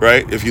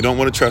 right? If you don't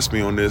want to trust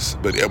me on this,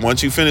 but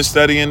once you finish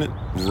studying it,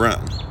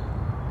 run,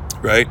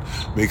 right?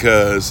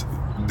 Because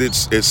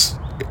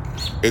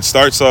it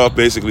starts off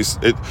basically,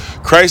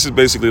 Christ is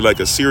basically like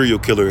a serial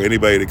killer.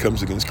 Anybody that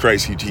comes against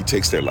Christ, he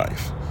takes their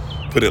life.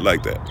 Put it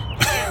like that,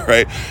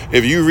 right?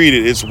 If you read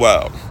it, it's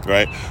wild,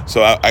 right?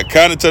 So I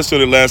kind of touched on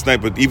it last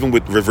night, but even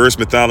with reverse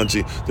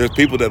mythology, there's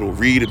people that will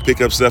read and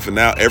pick up stuff, and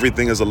now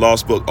everything is a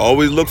lost book.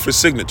 Always look for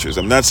signatures.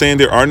 I'm not saying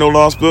there are no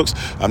lost books.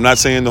 I'm not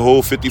saying the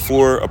whole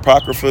 54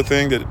 Apocrypha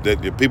thing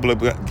that people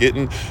are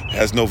getting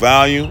has no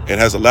value. It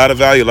has a lot of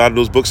value. A lot of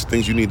those books are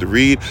things you need to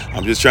read.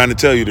 I'm just trying to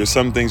tell you there's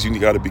some things you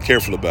got to be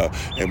careful about.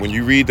 And when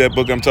you read that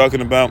book I'm talking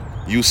about,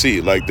 you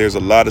see, like, there's a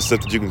lot of stuff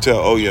that you can tell,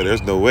 oh yeah,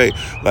 there's no way.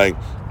 Like,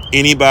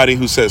 anybody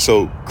who says,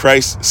 so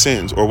Christ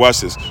sins, or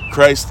watch this,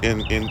 Christ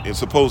in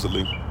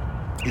supposedly,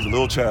 he's a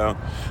little child,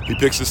 he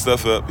picks his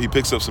stuff up, he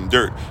picks up some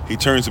dirt, he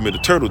turns them into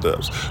turtle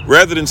doves.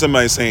 Rather than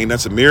somebody saying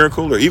that's a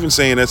miracle, or even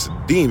saying that's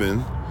a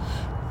demon,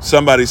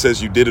 somebody says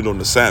you did it on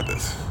the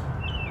Sabbath.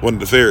 One of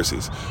the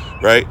Pharisees,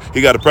 right? He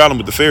got a problem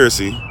with the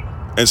Pharisee,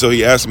 and so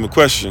he asked him a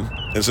question,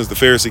 and since the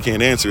Pharisee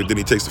can't answer it, then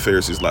he takes the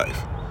Pharisee's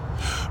life.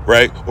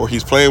 Right? Or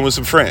he's playing with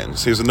some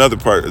friends. Here's another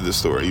part of this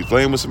story. He's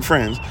playing with some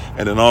friends,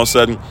 and then all of a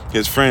sudden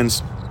his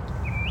friends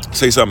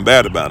say something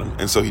bad about him,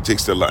 and so he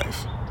takes their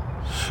life.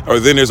 Or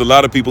then there's a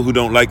lot of people who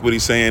don't like what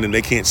he's saying, and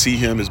they can't see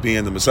him as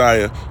being the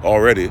Messiah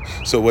already.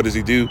 So what does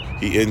he do?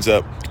 He ends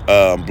up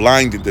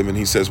blinding them, and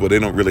he says, well, they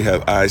don't really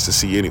have eyes to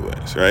see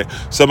anyways, right?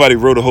 Somebody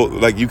wrote a whole,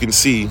 like, you can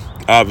see,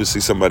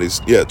 obviously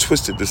somebody's,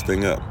 twisted this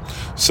thing up.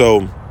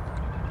 So,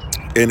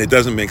 and it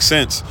doesn't make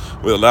sense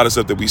with a lot of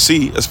stuff that we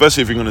see,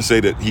 especially if you're going to say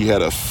that he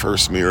had a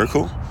first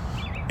miracle,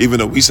 even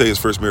though we say his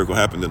first miracle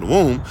happened in the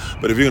womb.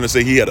 But if you're going to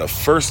say he had a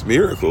first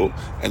miracle,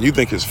 and you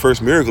think his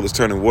first miracle is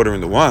turning water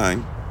into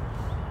wine,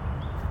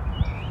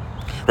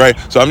 right?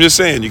 So I'm just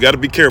saying, you got to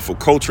be careful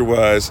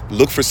culture-wise.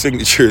 Look for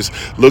signatures.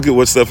 Look at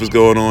what stuff is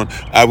going on.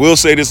 I will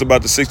say this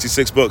about the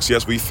 66 books.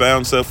 Yes, we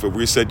found stuff where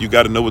we said you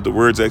got to know what the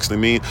words actually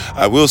mean.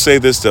 I will say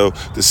this, though.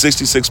 The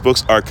 66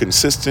 books are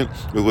consistent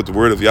with what the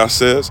word of Yah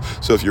says.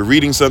 So if you're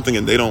reading something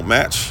and they don't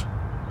match,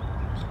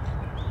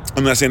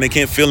 I'm not saying they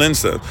can't fill in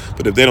stuff,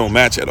 but if they don't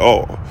match at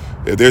all,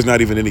 If there's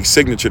not even any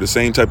signature, the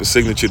same type of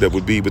signature that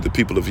would be with the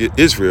people of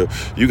Israel,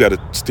 you got to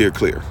steer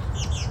clear.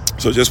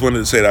 So just wanted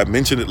to say that I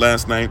mentioned it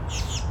last night.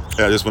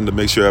 I just wanted to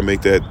make sure I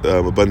make that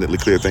abundantly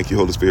clear. Thank you,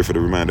 Holy Spirit, for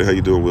the reminder. How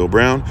you doing, Will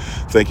Brown?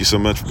 Thank you so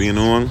much for being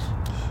on.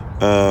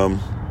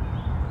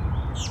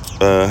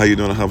 How you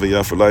doing,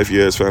 Havayah for Life?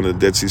 Yeah, it's found in the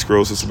Dead Sea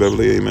Scrolls, Sister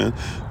Beverly. Amen.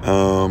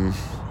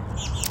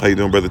 How you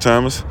doing, Brother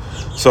Thomas?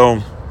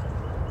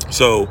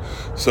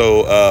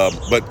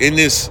 But in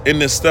this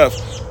stuff,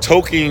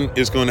 Tolkien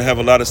is going to have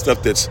a lot of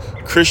stuff that's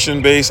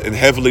Christian based and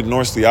heavily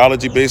Norse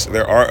theology based.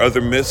 There are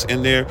other myths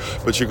in there,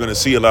 but you're going to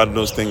see a lot of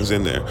those things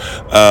in there.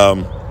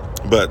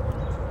 But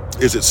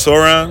is it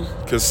Sauron?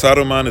 Because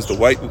Saruman is the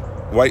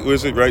white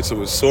wizard, right?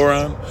 So it's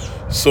Sauron.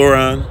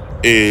 Sauron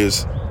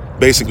is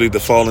basically the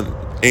fallen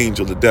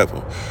angel, the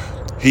devil.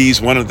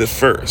 He's one of the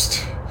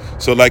first.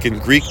 So like in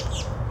Greek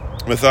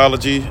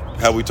mythology,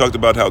 how we talked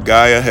about how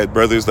Gaia had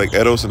brothers like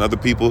Eros and other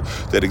people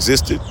that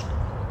existed,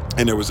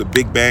 and there was a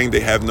big bang.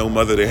 They have no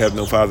mother, they have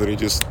no father, they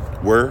just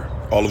were.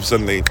 All of a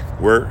sudden they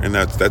were, and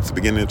that's the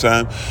beginning of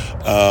time.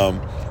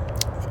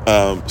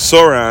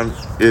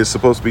 Sauron is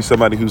supposed to be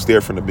somebody who's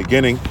there from the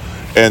beginning,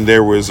 and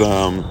there was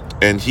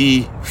and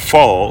he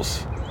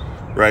falls,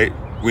 right,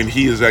 when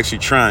he is actually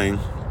trying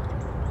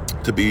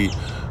to be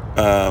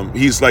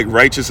he's like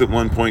righteous at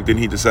one point, then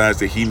he decides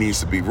that he needs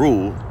to be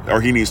ruled,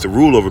 or he needs to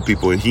rule over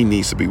people, and he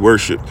needs to be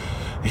worshipped.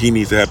 He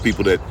needs to have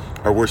people that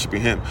are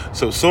worshiping him.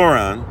 So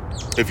Sauron,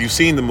 if you've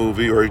seen the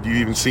movie, or if you've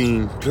even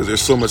seen, because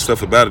there's so much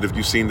stuff about it, if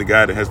you've seen the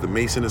guy that has the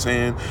mace in his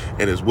hand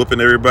and is whooping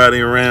everybody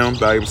around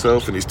by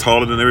himself, and he's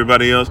taller than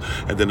everybody else,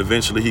 and then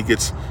eventually he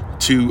gets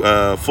too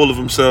full of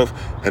himself,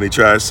 and he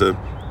tries to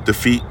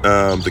defeat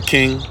the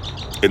king,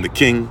 and the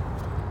king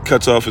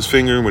cuts off his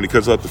finger. And when he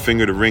cuts off the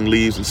finger, the ring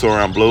leaves, and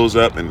Sauron blows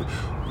up, and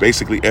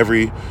basically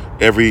every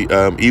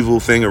evil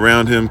thing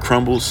around him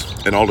crumbles,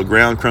 and all the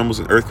ground crumbles,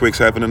 and earthquakes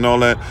happen and all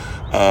that.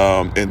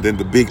 And then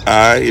the big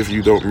eye, if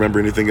you don't remember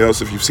anything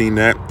else, if you've seen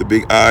that, the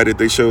big eye that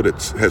they show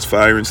that has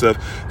fire and stuff,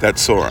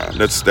 that's Sauron.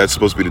 That's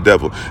supposed to be the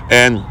devil.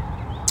 And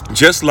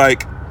just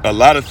like a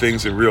lot of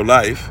things in real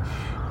life,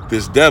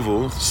 this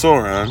devil,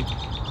 Sauron,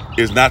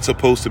 is not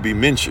supposed to be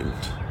mentioned,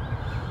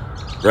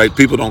 right?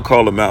 People don't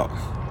call him out.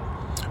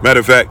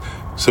 Matter of fact,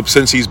 so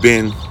since he's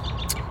been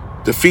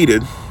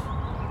defeated,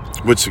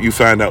 which you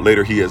find out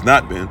later he has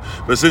not been,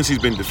 but since he's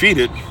been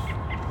defeated,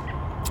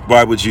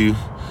 why would you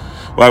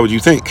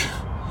think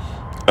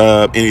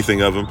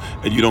anything of him,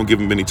 and you don't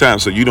give him any time?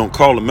 So you don't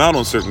call him out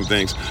on certain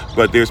things,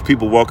 but there's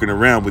people walking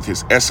around with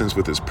his essence,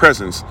 with his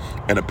presence,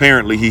 and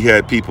apparently he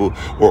had people,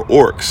 or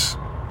orcs,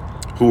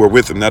 who were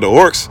with him. Now the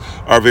orcs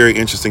are a very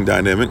interesting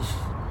dynamic.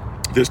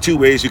 There's two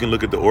ways you can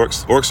look at the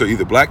orcs. Orcs are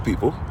either black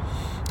people,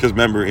 because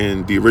remember,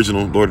 in the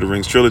original Lord of the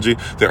Rings trilogy,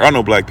 there are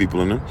no black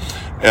people in them.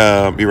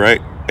 You're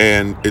right.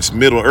 And it's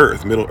Middle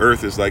Earth. Middle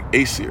Earth is like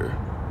Aesir,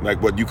 like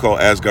what you call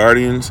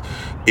Asgardians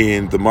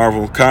in the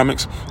Marvel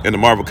comics. In the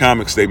Marvel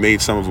comics, they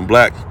made some of them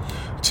black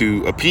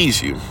to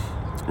appease you,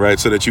 right?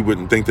 So that you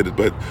wouldn't think that it,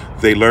 but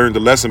they learned the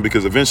lesson,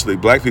 because eventually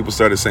black people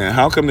started saying,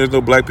 how come there's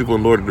no black people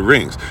in Lord of the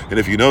Rings? And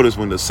if you notice,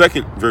 when the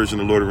second version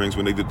of Lord of the Rings,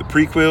 when they did the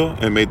prequel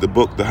and made the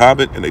book The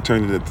Hobbit, and they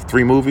turned it into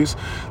 3 movies,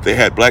 they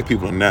had black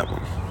people in that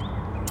one.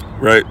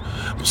 Right,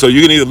 so you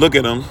can either look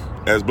at them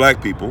as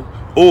black people,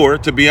 or,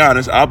 to be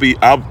honest, I'll be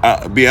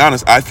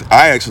honest.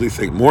 I actually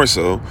think more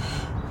so,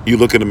 you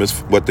look at them as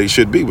what they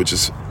should be, which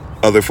is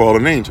other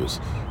fallen angels.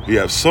 You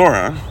have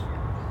Sauron,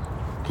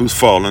 who's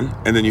fallen,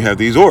 and then you have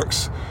these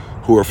orcs,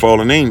 who are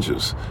fallen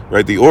angels.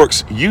 Right, the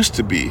orcs used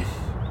to be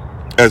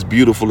as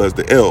beautiful as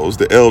the elves.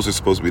 The elves are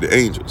supposed to be the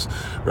angels.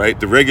 Right,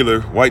 the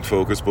regular white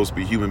folk are supposed to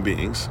be human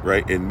beings.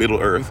 Right, in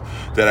Middle Earth,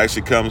 that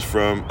actually comes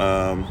from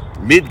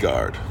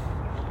Midgard.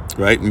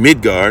 Right,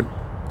 Midgard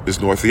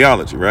is Norse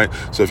theology, right?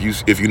 So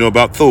if you know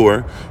about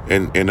Thor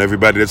and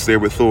everybody that's there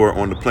with Thor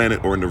on the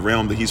planet or in the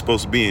realm that he's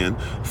supposed to be in,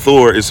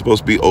 Thor is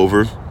supposed to be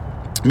over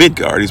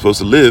Midgard. He's supposed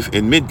to live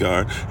in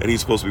Midgard, and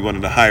he's supposed to be one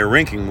of the higher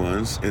ranking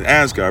ones in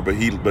Asgard. But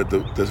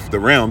the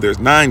realm, there's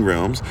 9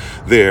 realms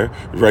there,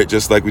 right?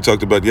 Just like we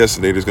talked about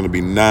yesterday, there's going to be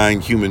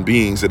 9 human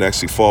beings that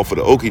actually fall for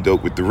the okie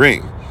doke with the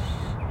ring,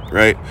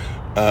 right?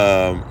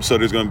 So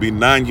there's going to be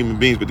 9 human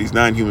beings, but these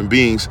 9 human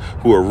beings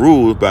who are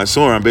ruled by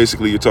Sauron,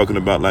 basically you're talking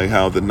about like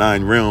how the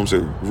 9 realms are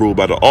ruled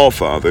by the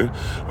All-Father,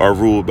 are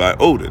ruled by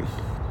Odin,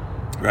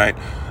 right?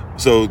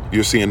 So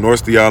you're seeing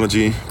Norse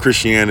theology,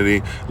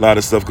 Christianity, a lot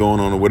of stuff going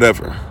on or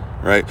whatever,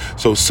 right?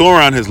 So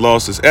Sauron has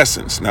lost his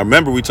essence. Now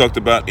remember, we talked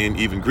about in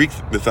even Greek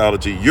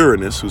mythology,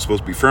 Uranus, who's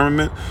supposed to be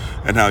firmament,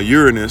 and how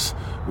Uranus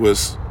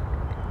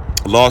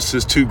lost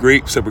his 2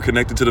 grapes that were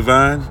connected to the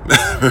vine.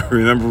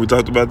 Remember we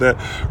talked about that,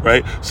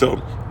 right?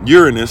 So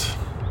Uranus,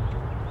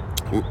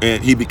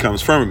 and he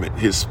becomes firmament.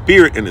 His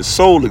spirit and his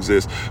soul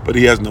exist, but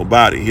he has no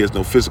body. He has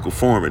no physical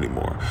form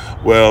anymore.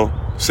 Well,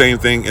 same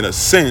thing in a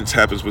sense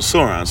happens with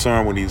Sauron.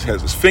 Sauron, when he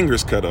has his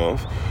fingers cut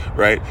off,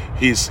 right,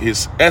 his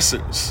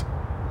essence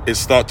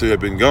is thought to have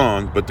been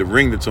gone, but the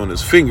ring that's on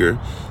his finger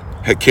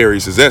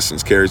carries his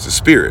essence, carries the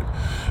spirit,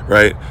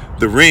 right?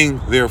 The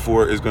ring,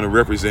 therefore, is going to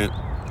represent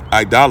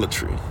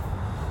idolatry.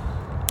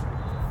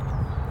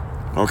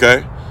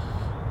 Okay?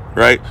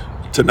 Right?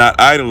 To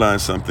not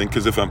idolize something,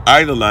 because if I'm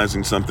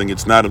idolizing something,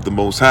 it's not of the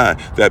Most High.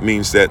 That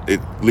means that it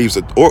leaves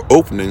an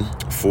opening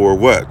for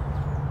what?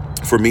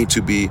 For me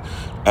to be,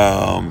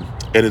 and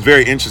it's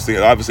very interesting.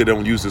 Obviously, they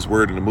don't use this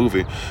word in the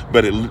movie,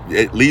 but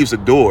it leaves a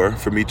door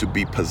for me to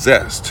be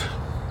possessed.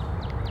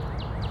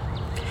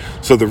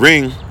 So the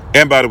ring,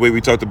 and by the way, we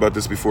talked about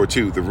this before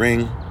too, the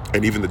ring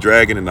and even the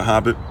dragon and the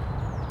hobbit,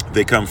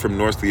 they come from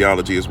Norse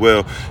theology as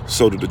well.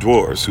 So do the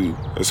dwarves, who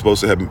are supposed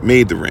to have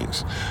made the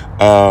rings.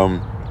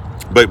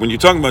 But when you're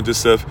talking about this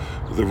stuff,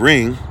 the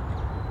ring,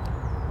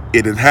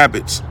 it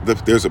inhabits,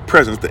 there's a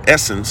presence, the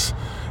essence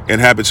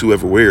inhabits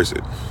whoever wears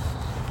it.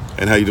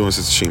 And how you doing,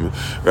 Sister Shima?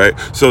 Right?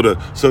 So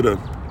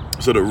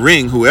the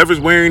ring, whoever's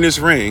wearing this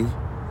ring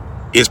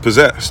is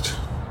possessed.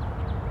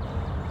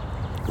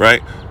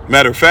 Right?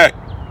 Matter of fact,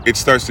 it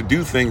starts to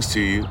do things to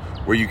you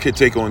where you could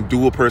take on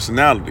dual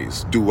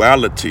personalities,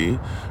 duality,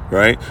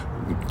 right?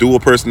 Dual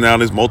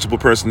personalities, multiple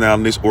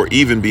personalities, or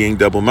even being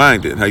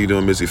double-minded. How you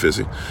doing, Missy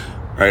Fizzy?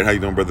 Right? How you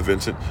doing, Brother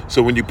Vincent?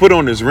 So when you put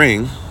on this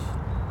ring,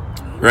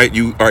 right,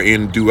 you are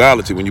in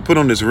duality. When you put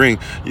on this ring,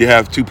 you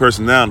have two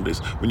personalities.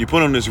 When you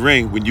put on this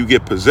ring, when you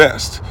get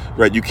possessed,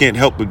 right, you can't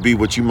help but be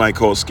what you might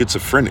call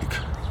schizophrenic.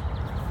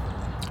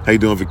 How you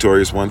doing,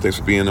 Victorious One? Thanks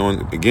for being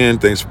on again.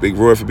 Thanks for Big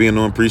Roy for being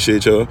on.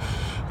 Appreciate y'all.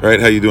 Right?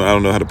 How you doing? I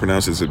don't know how to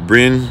pronounce it. Is it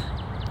Bryn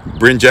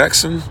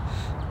Jackson?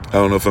 I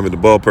don't know if I'm in the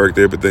ballpark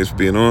there, but thanks for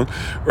being on.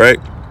 Right?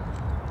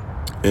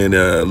 And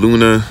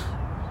Lune.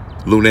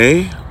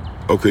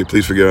 Okay,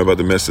 please forgive me. I'm about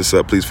to mess this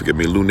up. Please forgive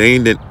me. Lune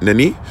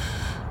Neni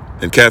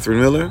and Catherine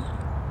Miller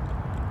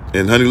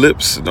and Honey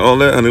Lips and all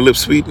that. Honey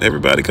Lips Sweet and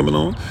everybody coming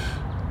on.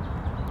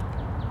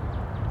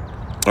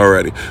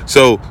 Alrighty.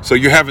 So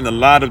you're having a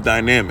lot of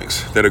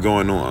dynamics that are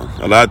going on.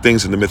 A lot of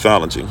things in the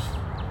mythology.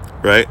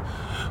 Right?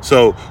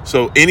 So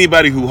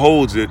anybody who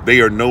holds it,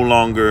 they are no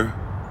longer,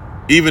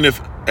 even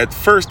if at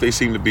first they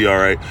seem to be all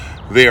right,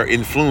 they are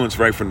influenced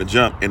right from the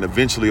jump. And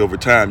eventually over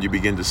time, you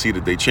begin to see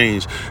that they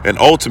change. And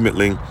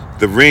ultimately,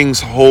 the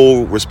ring's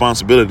whole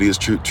responsibility is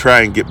to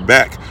try and get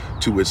back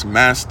to its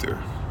master.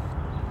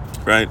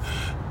 Right?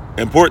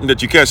 Important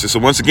that you catch this. So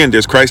once again,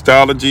 there's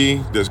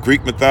Christology, there's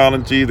Greek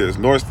mythology, there's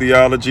Norse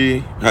theology.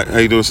 How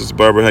you doing, Sister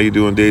Barbara? How you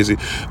doing, Daisy?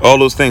 All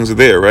those things are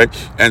there, right?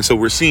 And so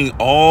we're seeing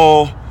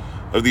all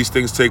of these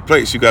things take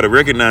place. You got to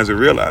recognize and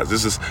realize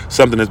this is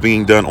something that's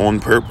being done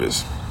on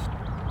purpose.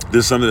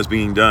 This is something that's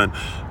being done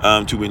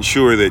to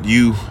ensure that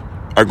you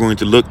are going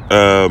to look.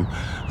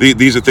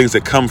 These are things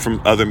that come from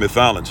other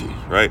mythology,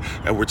 right?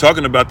 And we're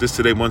talking about this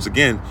today once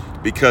again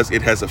because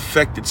it has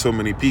affected so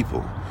many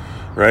people,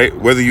 right?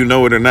 Whether you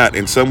know it or not,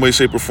 in some way,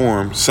 shape, or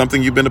form,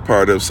 something you've been a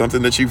part of,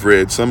 something that you've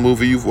read, some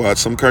movie you've watched,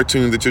 some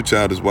cartoon that your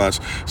child has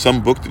watched,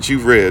 some book that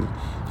you've read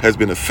has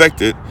been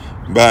affected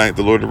by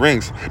the Lord of the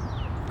Rings.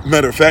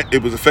 Matter of fact,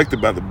 it was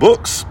affected by the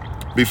books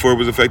before it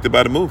was affected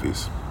by the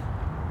movies.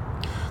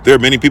 There are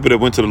many people that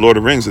went to the Lord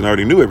of the Rings and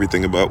already knew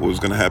everything about what was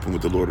going to happen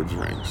with the Lord of the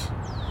Rings,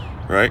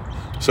 right?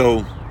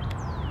 So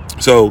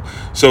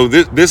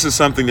this is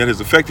something that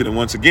has affected, and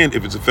once again,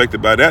 if it's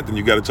affected by that, then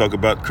you got to talk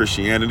about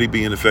Christianity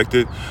being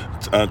affected,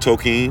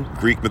 Tolkien,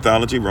 Greek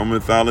mythology, Roman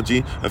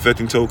mythology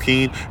affecting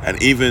Tolkien,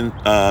 and even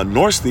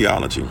Norse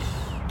theology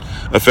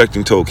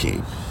affecting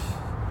Tolkien.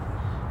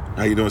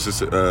 How you doing,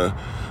 Sister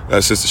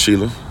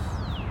Sheila?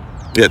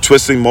 Yeah,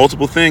 twisting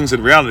multiple things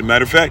in reality.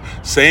 Matter of fact,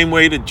 same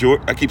way that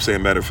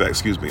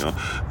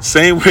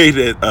same way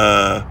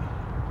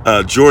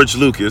that George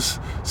Lucas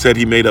said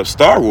he made up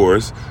Star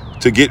Wars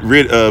to get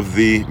rid of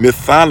the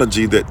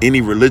mythology that any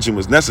religion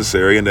was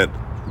necessary, and that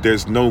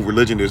there's no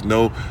religion, there's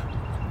no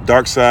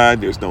dark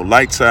side, there's no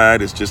light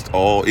side, it's just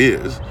all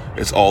is.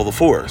 It's all the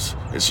Force.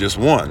 It's just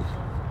one.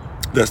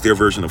 That's their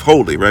version of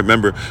holy, right?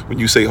 Remember, when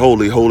you say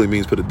holy, holy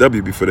means put a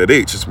W before that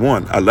H. It's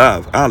one.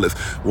 Allah, Aleph,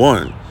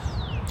 one.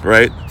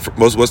 Right?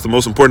 What's the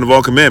most important of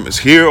all commandments?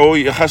 Hear, O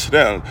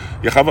Yahashadal,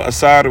 Yahweh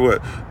Asar,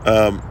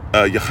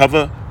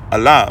 Yahweh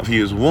Allah. He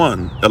is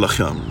one,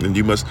 Elachim. And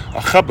you must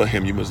achabba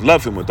him. You must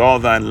love him with all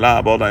thine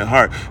lab, all thy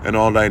heart, and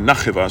all thy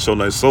nachiva, all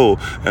thy soul,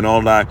 and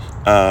all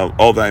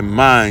thy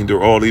mind,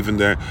 or all even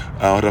their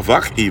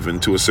ravak, even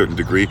to a certain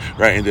degree,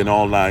 right? And then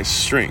all thy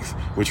strength,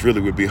 which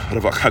really would be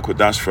ravak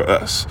hakodash for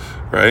us,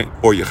 right?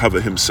 Or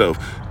Yahweh himself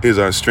is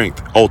our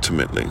strength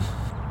ultimately.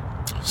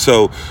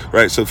 So,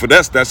 right, so for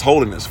that's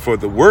holiness. For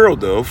the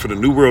world, though, for the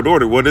New World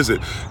Order, what is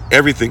it?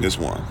 Everything is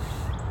one.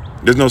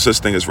 There's no such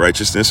thing as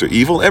righteousness or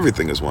evil.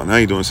 Everything is one. How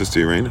you doing, Sister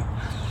Irena?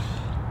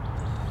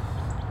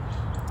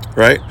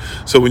 Right?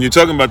 So when you're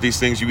talking about these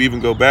things, you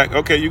even go back.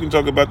 Okay, you can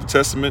talk about the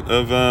testament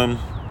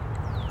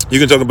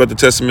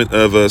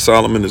of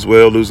Solomon as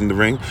well, losing the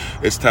ring.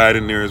 It's tied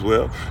in there as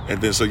well.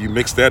 And then so you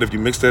mix that, if you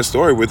mix that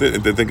story with it,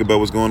 and then think about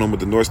what's going on with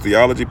the Norse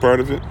theology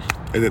part of it,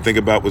 and then think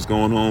about what's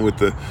going on with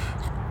the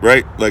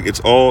right? Like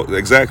it's all,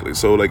 exactly.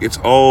 So like it's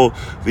all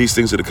these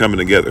things that are coming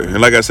together. And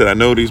like I said, I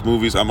know these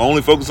movies, I'm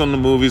only focused on the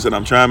movies and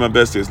I'm trying my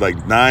best. There's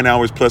like 9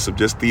 hours plus of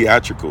just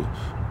theatrical,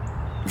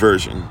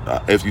 version.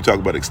 If you talk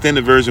about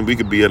extended version, we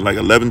could be at like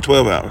 11,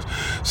 12 hours.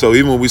 So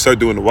even when we start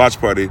doing the watch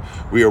party,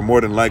 we are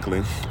more than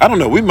likely, I don't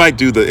know, we might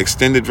do the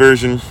extended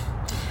version.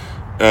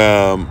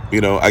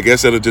 I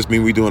guess that'll just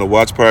mean we're doing a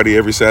watch party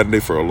every Saturday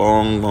for a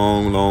long,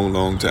 long, long,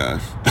 long time.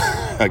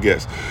 I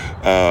guess.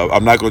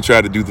 I'm not going to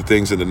try to do the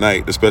things in the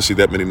night, especially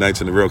that many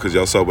nights in a row, because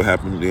y'all saw what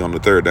happened to me on the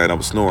third night. I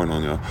was snoring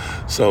on y'all.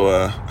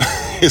 So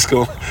it's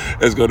going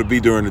to be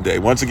during the day.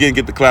 Once again,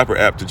 get the Clapper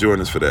app to join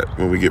us for that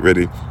when we get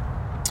ready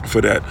for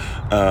that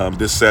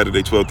this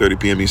Saturday, 12:30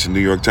 p.m. Eastern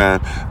New York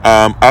time.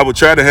 I will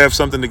try to have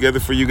something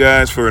together for you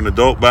guys for an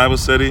adult Bible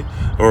study,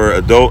 or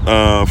adult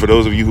for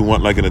those of you who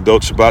want like an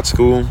adult Shabbat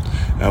school.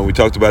 We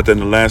talked about that in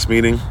the last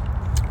meeting.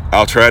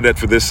 I'll try that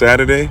for this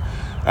Saturday.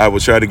 I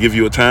will try to give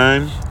you a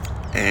time,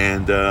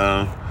 and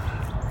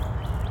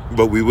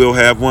but we will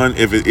have one.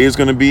 If it is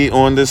going to be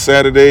on this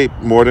Saturday,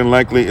 more than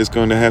likely it's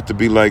going to have to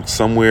be like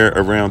somewhere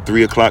around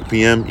 3:00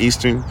 p.m.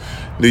 Eastern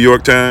New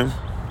York time,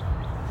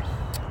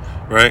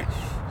 right?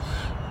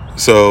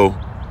 So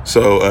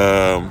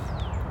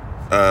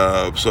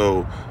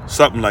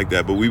something like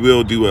that. But we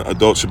will do an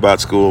adult Shabbat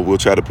school. We'll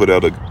try to put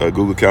out a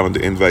Google Calendar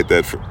invite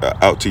that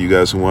out to you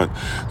guys who want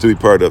to be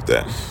part of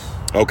that.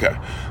 Okay.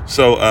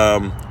 So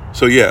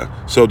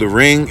the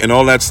ring and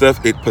all that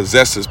stuff, it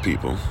possesses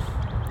people.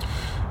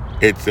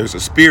 There's a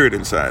spirit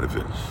inside of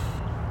it,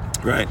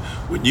 right?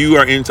 When you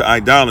are into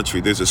idolatry,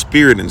 there's a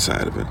spirit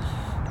inside of it.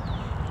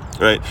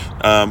 Right.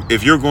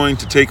 If you're going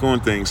to take on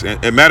things,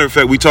 and matter of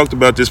fact, we talked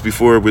about this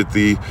before with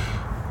the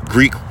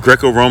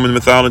Greco-Roman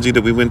mythology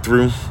that we went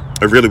through.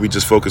 Really, we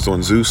just focused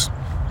on Zeus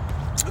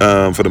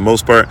for the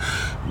most part.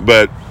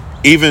 But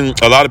even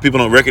a lot of people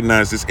don't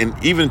recognize this, and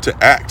even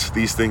to act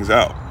these things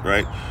out,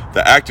 right?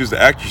 The actors,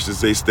 the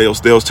actresses,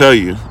 they'll tell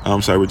you.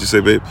 I'm sorry, what'd you say,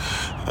 babe?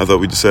 I thought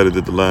we decided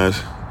that the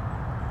live.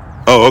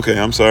 Oh, okay.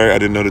 I'm sorry. I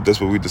didn't know that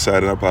that's what we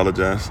decided. I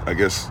apologize. I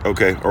guess.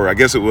 Okay. Or I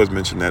guess it was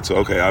mentioned that. So,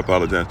 okay. I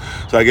apologize.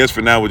 So I guess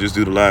for now, we'll just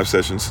do the live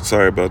sessions.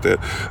 Sorry about that.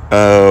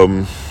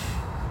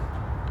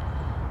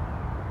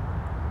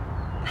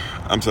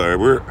 I'm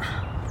sorry.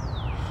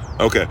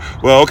 Okay.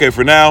 Well, okay.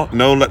 For now,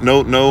 no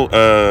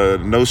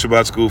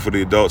Shabbat school for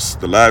the adults.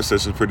 The live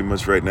sessions pretty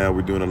much right now.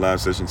 We're doing the live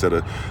sessions at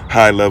a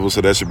high level.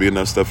 So that should be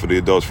enough stuff for the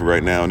adults for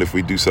right now. And if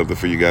we do something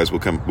for you guys,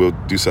 we'll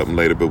do something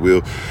later, but we'll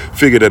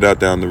figure that out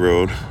down the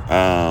road.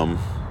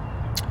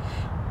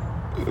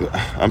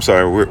 I'm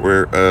sorry.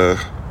 We're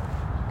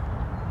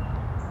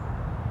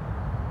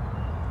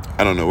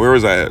I don't know. Where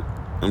was I at?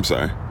 I'm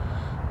sorry.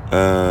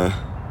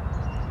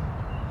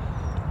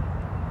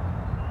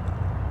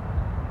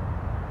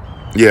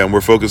 Yeah, and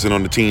we're focusing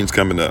on the teens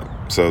coming up.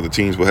 So the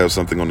teens will have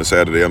something on the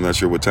Saturday. I'm not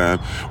sure what time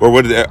or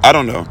what. I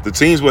don't know. The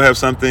teens will have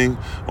something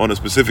on a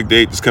specific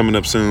date that's coming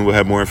up soon. We'll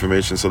have more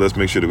information. So let's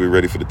make sure that we're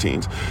ready for the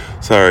teens.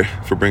 Sorry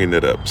for bringing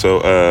that up. So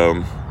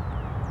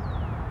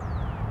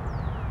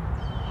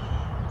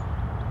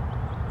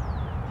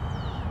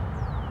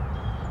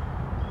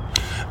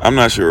I'm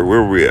not sure.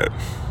 Where were we at?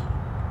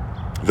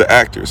 The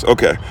actors.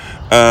 Okay.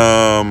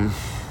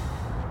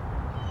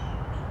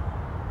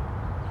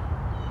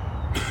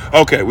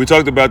 Okay, we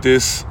talked about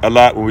this a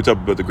lot when we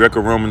talked about the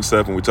Greco-Roman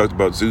stuff. When we talked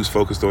about Zeus,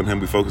 focused on him.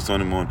 We focused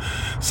on him on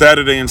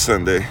Saturday and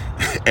Sunday.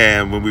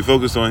 And when we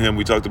focused on him,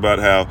 we talked about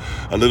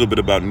a little bit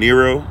about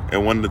Nero.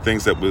 And one of the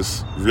things that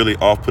was really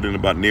off-putting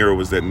about Nero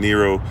was that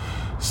Nero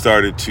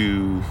started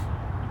to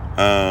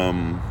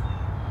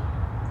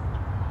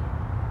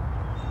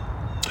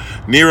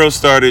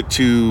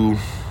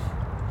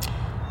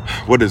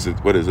what is it?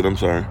 I'm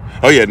sorry.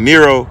 Oh yeah,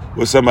 Nero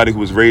was somebody who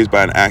was raised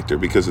by an actor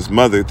because his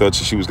mother thought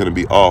she was going to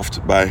be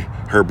offed by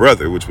her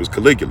brother, which was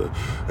Caligula.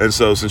 And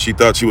so since she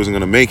thought she wasn't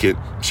going to make it,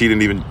 she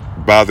didn't even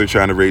bother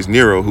trying to raise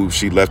Nero, who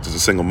she left as a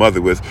single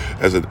mother with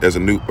as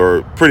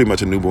pretty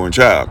much a newborn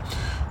child.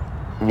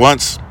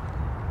 Once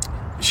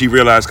she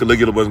realized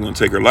Caligula wasn't going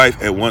to take her life,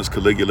 and once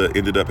Caligula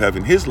ended up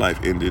having his life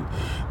ended,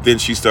 then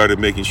she started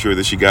making sure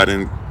that she got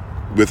in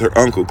with her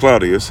uncle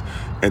Claudius,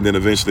 and then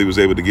eventually was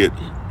able to get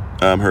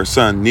her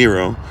son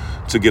Nero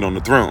to get on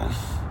the throne,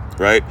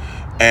 right?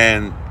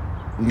 And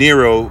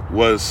Nero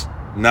was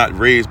not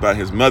raised by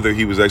his mother.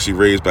 He was actually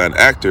raised by an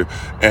actor.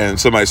 And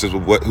somebody says,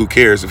 well, who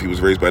cares if he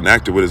was raised by an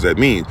actor? What does that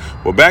mean?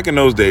 Well, back in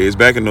those days,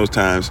 back in those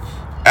times,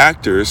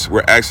 actors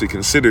were actually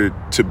considered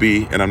to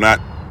be, and I'm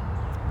not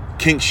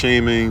kink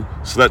shaming,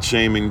 slut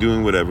shaming,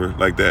 doing whatever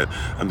like that.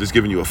 I'm just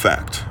giving you a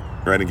fact,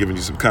 right? And giving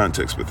you some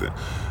context with it.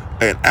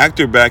 An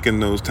actor back in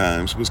those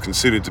times was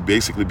considered to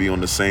basically be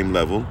on the same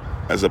level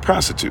as a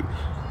prostitute.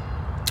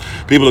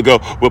 People will go,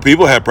 well,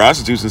 people had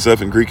prostitutes and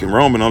stuff in Greek and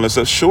Rome and all that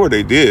stuff. Sure,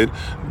 they did,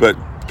 but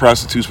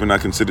prostitutes were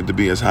not considered to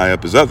be as high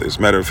up as others.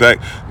 Matter of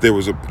fact, there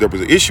was an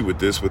issue with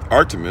this with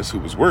Artemis, who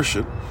was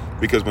worshipped,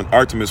 because when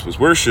Artemis was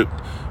worshipped,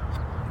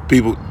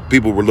 people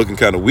were looking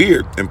kind of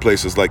weird in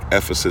places like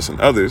Ephesus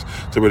and others,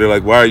 so where they're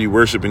like, why are you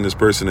worshiping this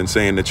person and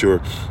saying that your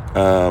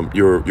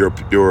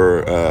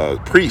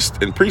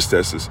priest and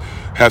priestesses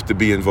have to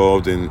be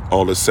involved in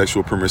all this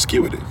sexual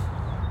promiscuity,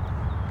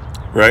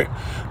 right?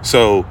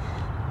 So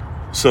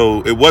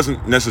it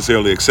wasn't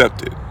necessarily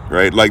accepted,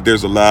 right? Like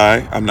there's a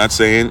lie. I'm not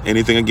saying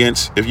anything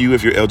against if you're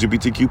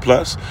LGBTQ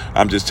plus.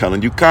 I'm just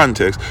telling you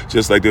context.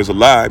 Just like there's a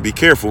lie, be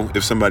careful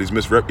if somebody's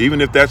even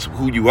if that's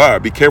who you are,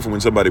 be careful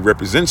when somebody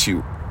represents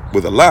you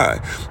with a lie,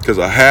 because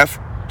a half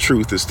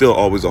truth is still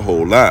always a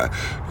whole lie.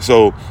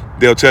 So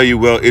they'll tell you,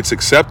 well, it's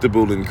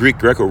acceptable in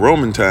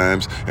Greco-Roman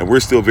times, and we're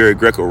still very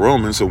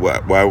Greco-Roman. So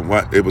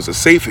why it was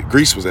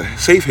Greece was a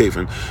safe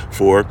haven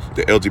for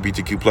the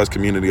LGBTQ plus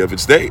community of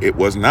its day. It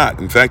was not.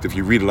 In fact, if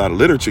you read a lot of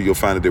literature, you'll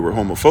find that they were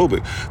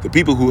homophobic. The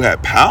people who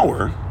had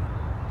power,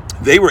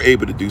 they were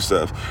able to do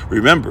stuff.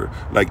 Remember,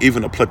 like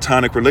even a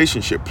platonic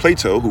relationship.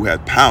 Plato, who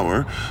had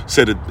power,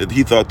 said that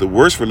he thought the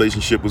worst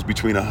relationship was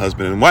between a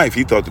husband and wife.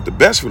 He thought that the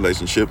best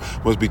relationship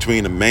was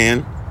between a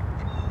man,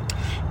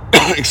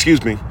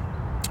 excuse me,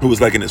 who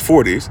was like in his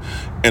 40s,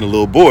 and a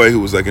little boy who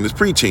was like in his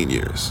preteen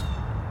years,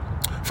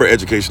 for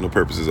educational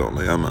purposes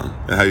only. And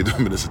how you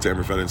doing, Minister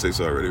Tamara, if I didn't say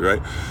so already,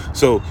 right?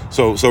 So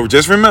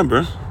just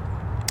remember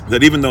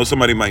that even though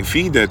somebody might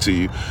feed that to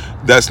you,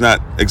 that's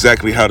not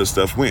exactly how the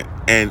stuff went.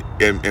 And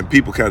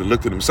people kind of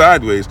looked at him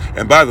sideways.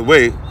 And by the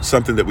way,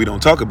 something that we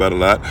don't talk about a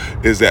lot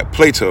is that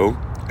Plato,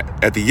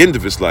 at the end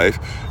of his life,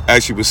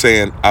 actually was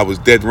saying, I was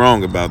dead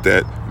wrong about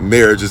that.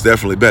 Marriage is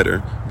definitely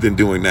better than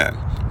doing that.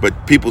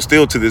 But people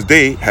still to this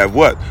day have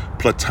what?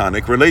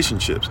 Platonic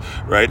relationships,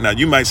 right? Now,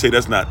 you might say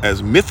that's not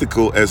as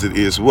mythical as it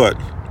is what?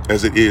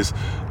 As it is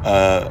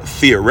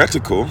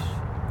theoretical.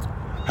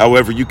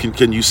 However,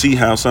 can you see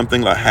how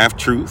something like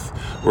half-truth,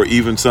 or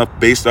even something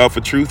based off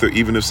of truth, or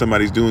even if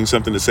somebody's doing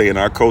something to say in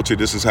our culture,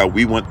 this is how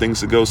we want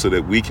things to go so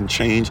that we can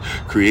change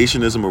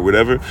creationism or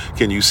whatever,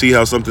 can you see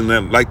how something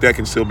like that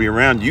can still be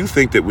around? You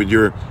think that when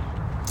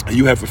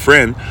you have a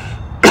friend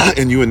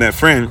and you and that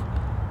friend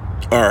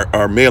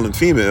are male and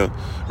female,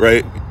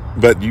 right?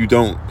 But you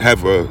don't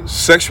have a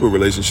sexual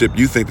relationship,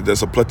 you think that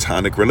that's a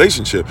platonic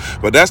relationship.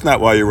 But that's not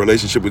why your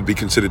relationship would be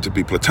considered to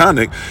be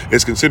platonic.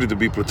 It's considered to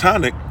be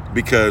platonic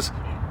because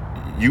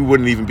you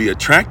wouldn't even be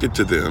attracted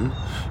to them.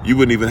 You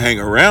wouldn't even hang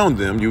around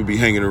them. You would be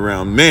hanging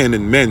around men,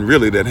 and men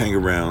really that hang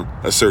around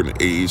a certain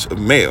age of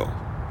male.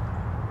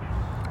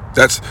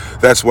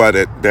 That's why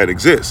that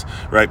exists,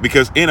 right?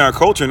 Because in our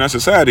culture, in our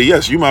society,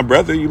 yes, you my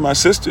brother, you my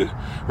sister,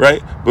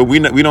 right? But we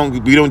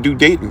don't do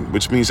dating,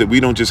 which means that we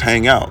don't just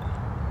hang out.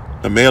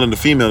 The male and the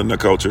female in the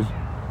culture,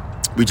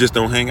 we just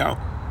don't hang out,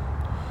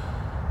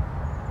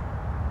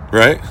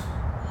 right?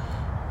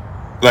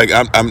 Like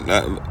I'm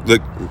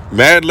look,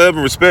 mad love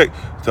and respect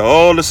to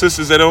all the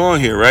sisters that are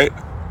on here, right?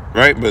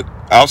 But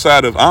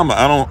outside of Alma,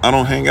 I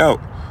don't hang out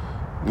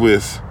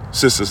with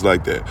sisters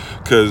like that,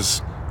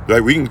 because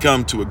like we can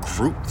come to a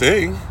group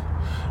thing,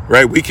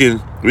 right? We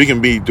can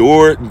be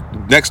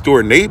next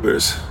door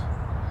neighbors,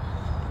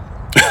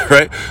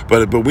 right?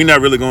 But we're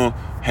not really gonna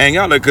hang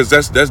out like, because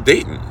that's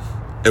dating.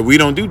 And we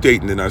don't do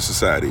dating in our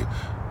society.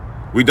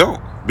 We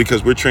don't,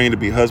 because we're trained to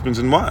be husbands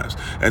and wives.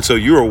 And so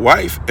you're a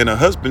wife and a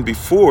husband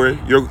before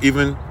you're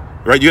even,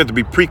 right? You have to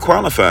be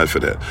pre-qualified for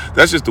that.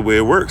 That's just the way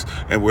it works.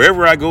 And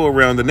wherever I go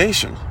around the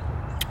nation,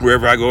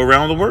 wherever I go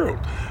around the world,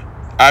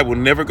 I will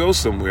never go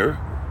somewhere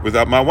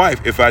without my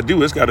wife. If I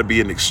do, it's got to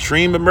be an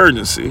extreme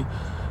emergency.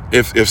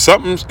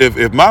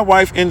 If my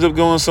wife ends up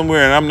going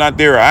somewhere and I'm not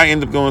there, or I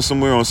end up going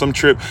somewhere on some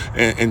trip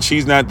and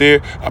she's not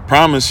there, I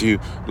promise you,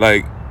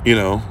 like, you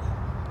know,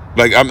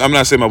 like, I'm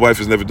not saying my wife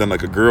has never done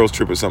like a girls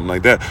trip or something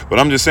like that, but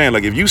I'm just saying,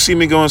 like, if you see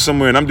me going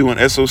somewhere and I'm doing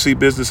SOC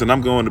business and I'm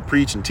going to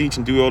preach and teach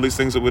and do all these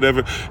things or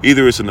whatever,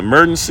 either it's an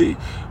emergency,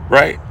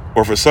 right?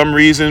 Or for some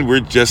reason we're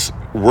just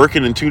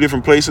working in two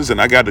different places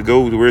and I got to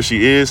go to where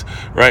she is,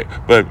 right?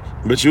 But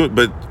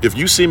if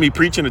you see me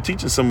preaching or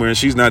teaching somewhere and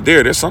she's not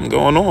there, there's something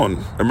going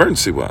on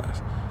emergency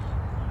wise,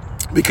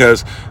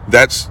 because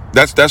that's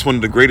one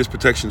of the greatest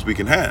protections we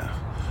can have,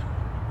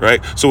 right?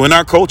 So in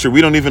our culture,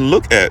 we don't even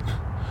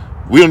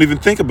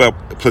think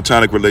about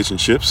platonic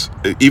relationships,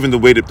 even the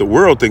way that the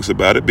world thinks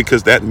about it,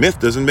 because that myth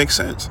doesn't make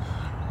sense,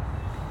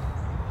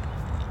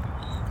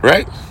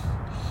 right?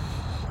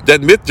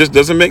 That myth just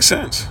doesn't make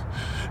sense.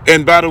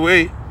 And by the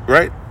way,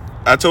 right,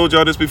 I told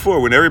y'all this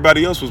before, when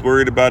everybody else was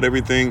worried about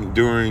everything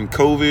during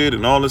COVID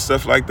and all this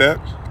stuff like that,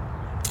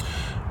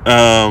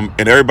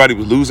 and everybody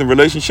was losing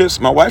relationships,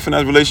 my wife and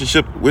I's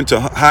relationship went to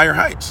higher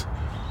heights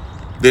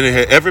than it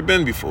had ever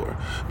been before,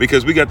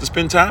 because we got to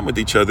spend time with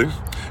each other.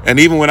 And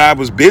even when I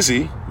was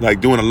busy, like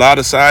doing a lot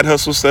of side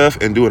hustle stuff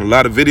and doing a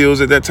lot of videos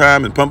at that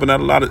time and pumping out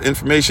a lot of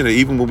information, and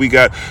even when we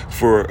got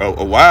for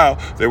a while,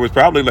 there was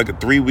probably like a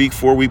 3-week,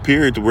 4-week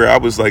period to where I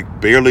was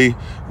like barely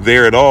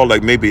there at all,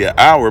 like maybe an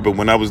hour. But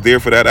when I was there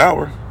for that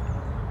hour,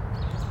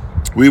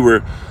 we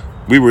were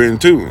in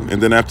tune. And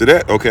then after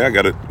that, okay, I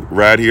got to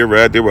ride here,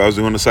 ride there, where I was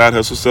doing the side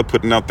hustle stuff,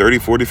 putting out 30,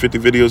 40, 50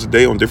 videos a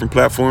day on different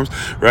platforms,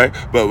 right?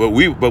 But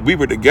we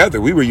were together.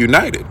 We were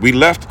united. We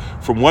left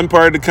from one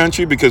part of the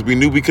country because we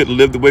knew we couldn't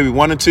live the way we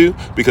wanted to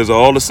because of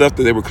all the stuff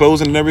that they were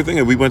closing and everything,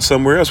 and we went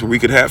somewhere else where we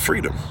could have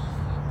freedom,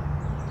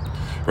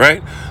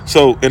 right?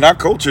 So in our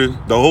culture,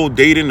 the whole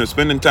dating or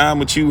spending time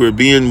with you or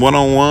being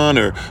one-on-one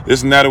or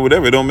this and that or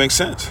whatever, it don't make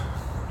sense,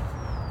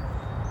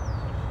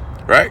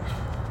 right?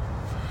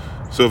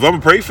 So if I'm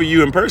gonna pray for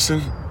you in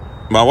person,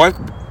 My wife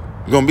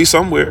gonna be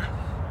somewhere.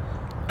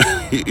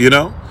 You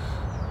know,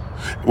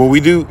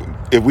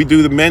 if we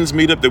do the men's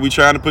meetup that we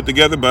trying to put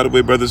together, by the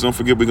way, brothers, don't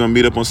forget we're going to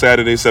meet up on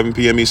Saturday, 7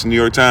 p.m. Eastern New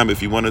York time.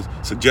 If you want to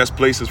suggest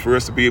places for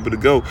us to be able to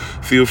go,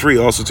 feel free.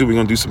 Also, too, we're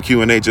going to do some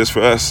Q&A just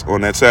for us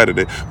on that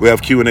Saturday. We'll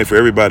have Q&A for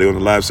everybody on the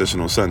live session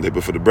on Sunday.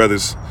 But for the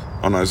brothers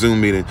on our Zoom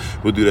meeting,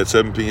 we'll do that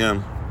 7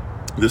 p.m.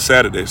 this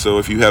Saturday. So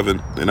if you have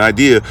an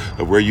idea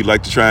of where you'd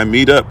like to try and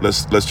meet up,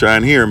 let's try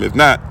and hear them. If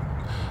not,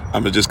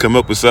 I'm going to just come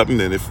up with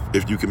something. And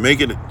if you can make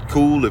it,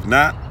 cool. If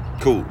not,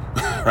 cool.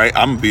 Right,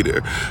 I'm gonna be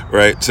there,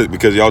 right?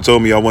 Because y'all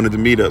told me y'all wanted to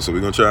meet up, so we're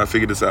gonna try and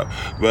figure this out.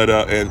 But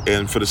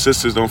and for the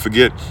sisters, don't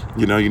forget,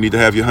 you need to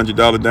have your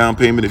 $100 down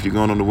payment if you're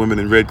going on the Women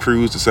in Red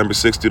cruise, December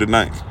 6th through the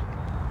 9th.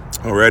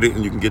 Alrighty,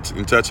 and you can get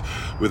in touch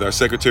with our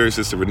secretary,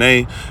 Sister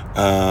Renee,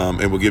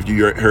 and we'll give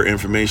you her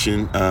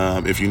information.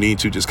 If you need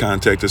to, just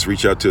contact us,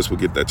 reach out to us, we'll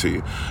get that to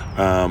you.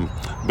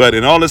 But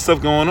in all this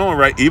stuff going on,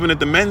 right? Even at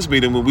the men's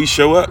meeting, when we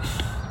show up.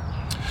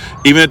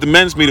 Even at the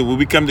men's meeting, when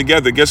we come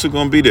together, guess who's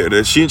going to be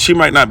there? She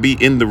might not be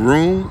in the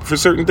room for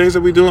certain things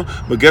that we're doing,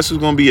 but guess who's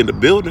going to be in the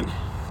building?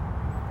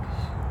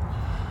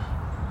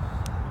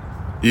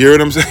 You hear what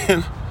I'm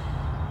saying?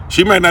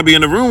 She might not be in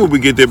the room when we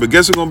get there, but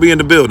guess who's going to be in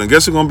the building?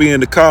 Guess who's going to be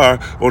in the car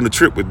on the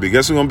trip with me?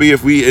 Guess who's going to be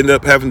if we end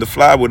up having to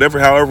fly,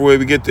 however way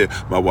we get there?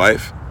 My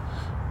wife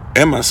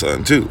and my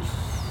son, too.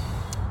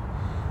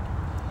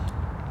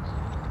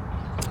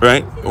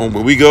 Right?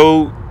 When we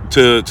go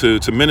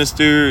to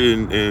minister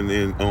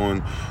in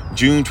on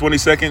June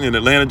 22nd in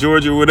Atlanta,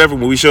 Georgia, or whatever,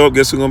 when we show up,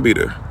 guess who's gonna be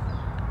there?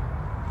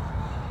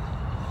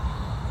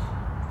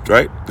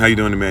 Right? How you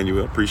doing,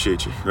 Emmanuel?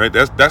 Appreciate you. Right?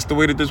 That's the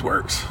way that this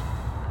works.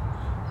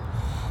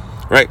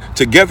 Right?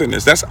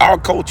 Togetherness. That's our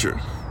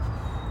culture.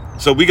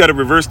 So we got to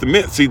reverse the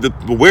myth. See,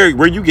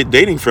 where you get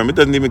dating from, it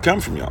doesn't even come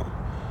from y'all.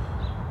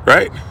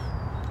 Right?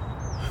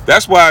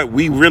 That's why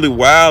we really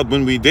wild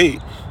when we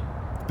date.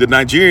 The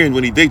Nigerian,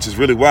 when he dates, is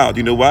really wild.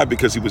 You know why?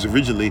 Because he was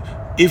originally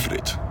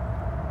Ifrit,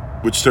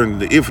 which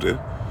turned into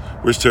Ifrit,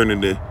 which turned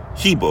into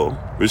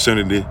Hebo, which turned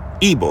into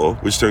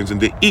Igbo, which turns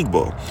into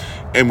Igbo.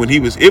 And when he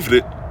was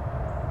Ifrit,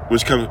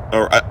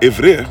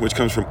 Ivre, which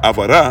comes from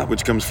Avara,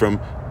 which comes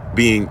from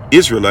being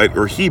Israelite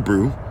or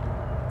Hebrew,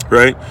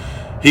 right?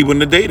 He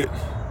wouldn't have dated.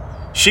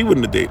 She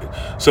wouldn't have dated.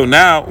 So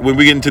now, when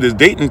we get into this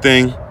dating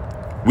thing,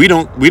 we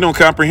don't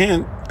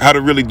comprehend how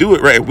to really do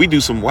it right. We do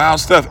some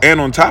wild stuff,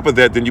 and on top of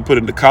that, then you put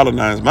in the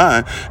colonized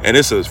mind, and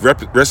it's a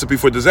recipe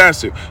for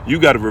disaster. You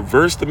got to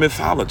reverse the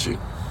mythology.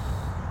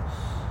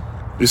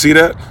 You see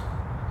that?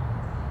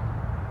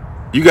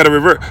 You got to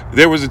revert.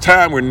 There was a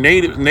time where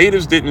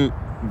natives didn't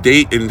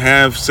date and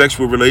have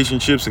sexual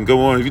relationships and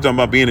go on. If you're talking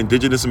about being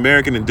indigenous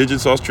American,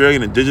 indigenous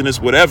Australian, indigenous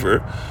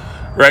whatever,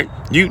 right?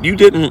 You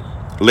didn't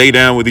lay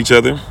down with each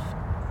other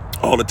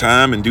all the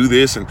time and do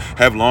this and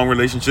have long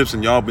relationships,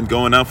 and y'all been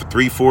going out for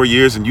 3-4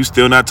 years and you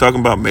still not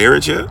talking about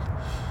marriage yet?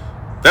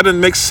 That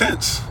doesn't make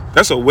sense.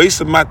 That's a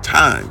waste of my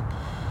time.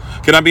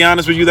 Can I be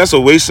honest with you? That's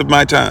a waste of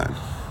my time.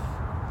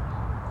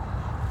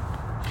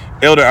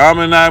 Elder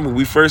Alma and I, when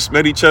we first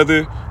met each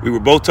other, we were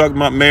both talking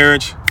about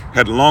marriage,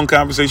 had a long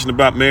conversation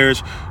about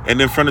marriage, and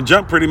then from the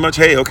jump, pretty much,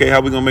 hey, okay,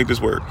 how we gonna make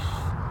this work?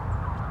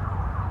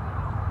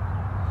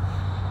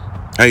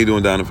 How you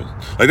doing, Donovan?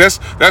 Like,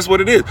 that's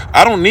what it is.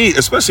 I don't need,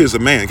 especially as a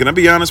man, can I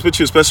be honest with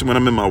you, especially when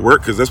I'm in my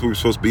work, because that's what we're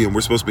supposed to be in.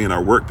 We're supposed to be in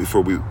our work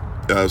before we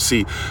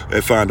see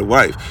and find a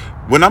wife.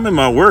 When I'm in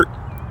my work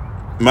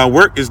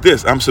is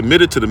this. I'm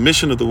submitted to the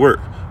mission of the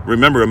work.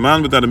 Remember, a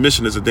man without a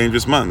mission is a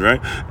dangerous man, right?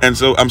 And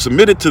so I'm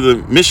submitted to the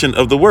mission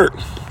of the work.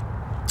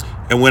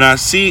 And when I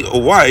see a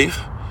wife,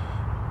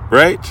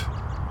 right,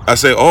 I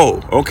say,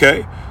 oh,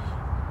 okay.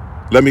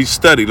 Let me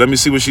study. Let me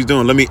see what she's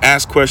doing. Let me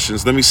ask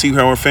questions. Let me see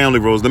how her family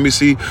rolls. Let me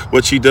see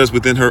what she does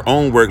within her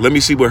own work. Let me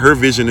see what her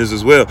vision is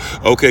as well.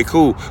 Okay,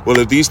 cool. Well,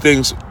 if these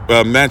things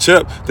match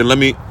up, then let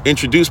me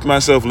introduce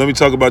myself. Let me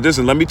talk about this,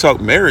 and let me talk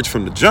marriage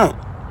from the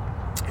jump.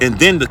 And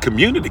then the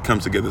community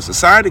comes together,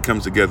 society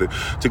comes together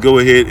to go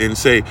ahead and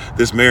say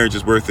this marriage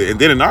is worth it. And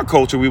then in our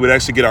culture, we would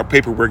actually get our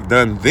paperwork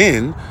done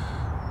then,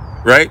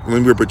 right,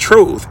 when we're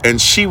betrothed, and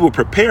she will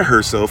prepare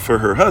herself for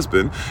her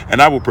husband,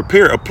 and I will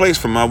prepare a place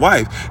for my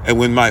wife. And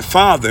when my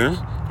father,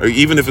 or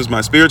even if it's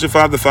my spiritual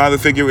father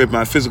figure, if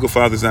my physical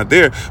father's not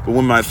there, but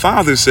when my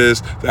father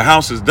says the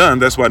house is done,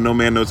 that's why no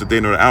man knows the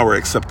day nor the hour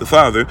except the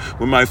Father.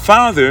 When my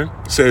father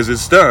says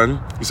it's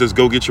done, he says,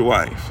 go get your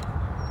wife.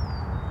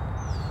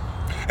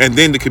 And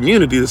then the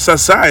community, the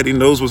society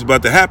knows what's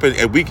about to happen,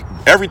 and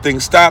everything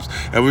stops,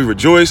 and we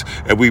rejoice,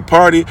 and we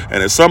party,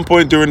 and at some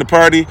point during the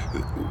party,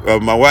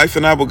 my wife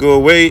and I will go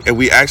away, and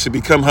we actually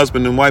become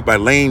husband and wife by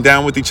laying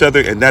down with each other,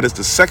 and that is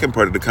the second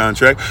part of the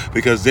contract,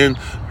 because then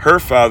her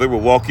father will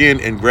walk in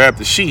and grab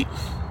the sheet.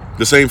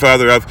 The same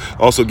father I've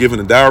also given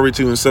a dowry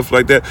to and stuff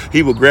like that.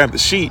 He will grab the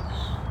sheet,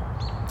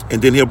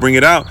 and then he'll bring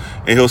it out,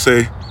 and he'll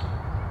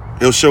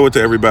show it to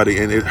everybody,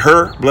 and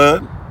her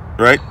blood,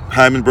 right,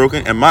 hymen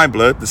broken, and my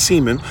blood, the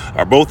semen,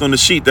 are both on the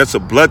sheet. That's a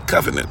blood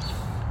covenant.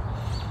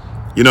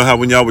 You know how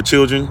when y'all were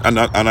children, I'm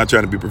not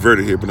trying to be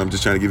perverted here, but I'm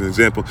just trying to give you an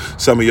example.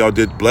 Some of y'all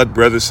did blood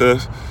brother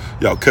stuff.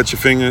 Y'all cut your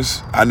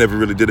fingers. I never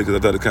really did it because I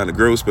thought it kind of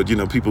gross, but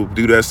people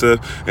do that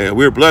stuff. And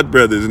we're blood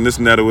brothers and this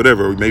and that or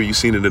whatever. Or maybe you've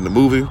seen it in the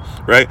movie,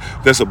 right?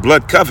 That's a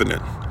blood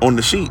covenant on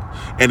the sheet.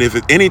 And if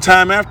at any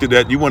time after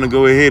that you want to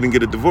go ahead and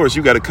get a divorce,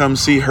 you got to come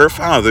see her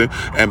father,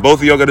 and both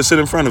of y'all got to sit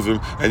in front of him,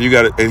 and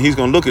he's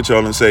going to look at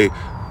y'all and say,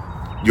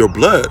 your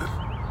blood,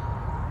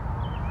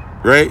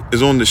 right,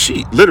 is on the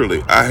sheet.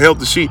 Literally, I held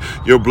the sheet.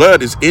 Your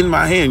blood is in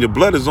my hand. Your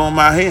blood is on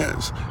my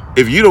hands.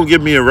 If you don't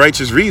give me a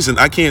righteous reason,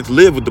 I can't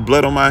live with the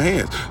blood on my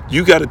hands.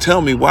 You got to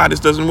tell me why this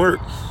doesn't work.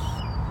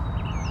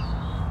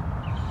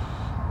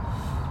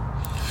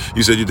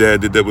 You said your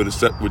dad did that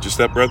with your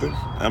stepbrother?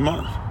 Am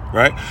I?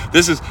 Right?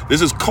 This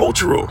is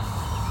cultural.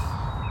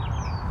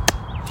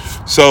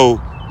 So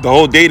the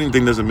whole dating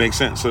thing doesn't make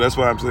sense. So that's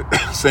why I'm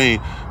saying,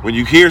 when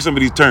you hear some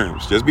of these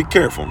terms, just be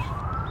careful,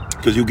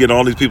 because you get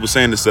all these people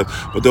saying this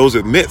stuff, but those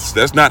are myths.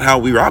 That's not how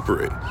we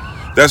operate.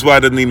 That's why it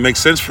doesn't even make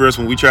sense for us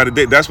when we try to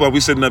date. That's why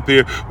we're sitting up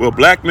here, well,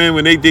 black men,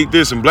 when they date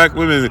this, and black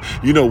women,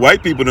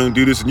 white people don't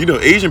do this, and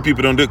Asian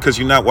people don't do it, because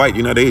you're not white,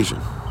 you're not Asian.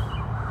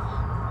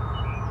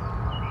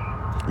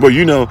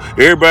 Well,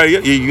 everybody,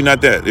 you're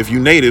not that. If you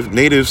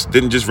natives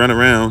didn't just run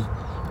around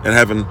and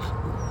having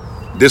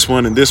this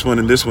one and this one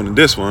and this one and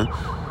this one.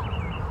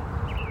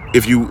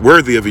 If you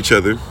worthy of each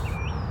other,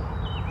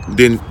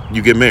 then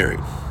you get married.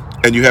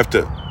 And you have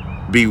to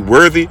be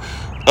worthy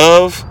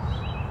of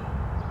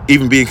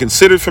even being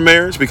considered for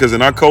marriage, because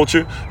in our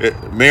culture,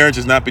 marriage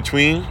is not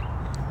between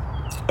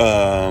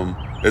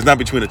it's not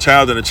between a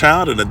child and a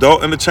child, an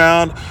adult and a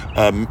child,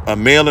 a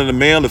male and a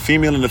male, a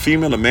female and a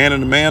female, a man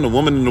and a man, a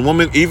woman and a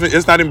woman. Even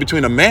it's not in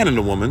between a man and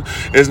a woman.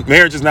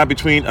 Marriage is not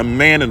between a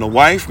man and a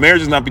wife.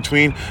 Marriage is not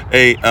between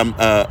a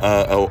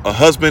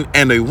husband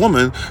and a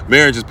woman.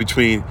 Marriage is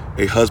between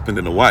a husband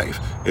and a wife.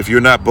 If you're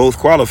not both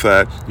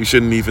qualified, you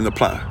shouldn't even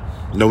apply.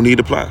 No need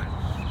to apply.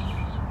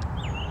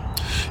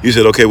 You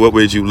said, okay, what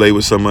would you lay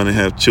with someone and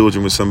have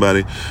children with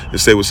somebody and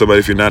stay with somebody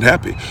if you're not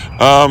happy?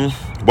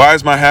 Why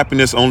does my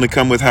happiness only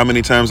come with how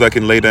many times I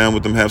can lay down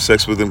with them, have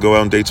sex with them, go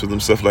out on dates with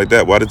them, stuff like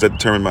that? Why does that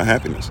determine my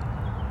happiness?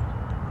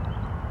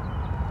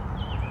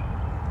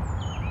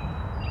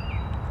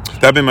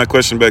 That'd be my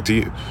question back to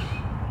you.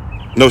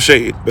 No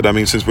shade, but I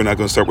mean, since we're not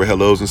going to start with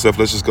hellos and stuff,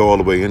 let's just go all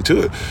the way into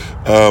it.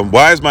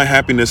 Why is my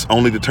happiness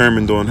only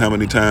determined on how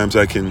many times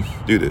I can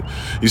do that?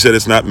 You said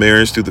it's not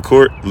marriage through the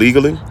court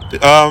legally.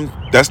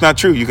 That's not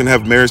true. You can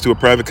have marriage through a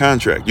private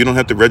contract. You don't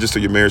have to register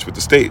your marriage with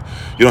the state.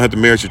 You don't have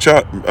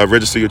to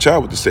register your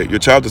child with the state. Your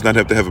child does not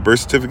have to have a birth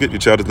certificate. Your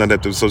child does not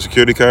have to have a social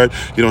security card.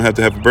 You don't have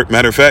to have a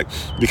matter of fact,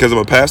 because I'm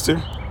a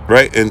pastor,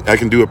 right? And I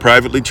can do it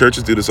privately.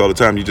 Churches do this all the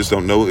time. You just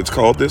don't know it's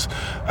called this.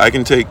 I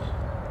can take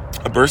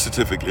a birth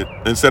certificate.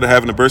 Instead of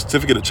having a birth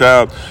certificate, a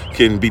child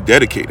can be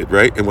dedicated,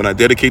 right? And when I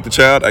dedicate the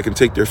child, I can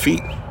take their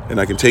feet and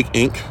I can take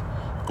ink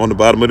on the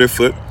bottom of their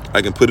foot.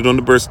 I can put it on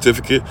the birth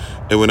certificate.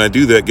 And when I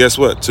do that, guess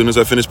what? As soon as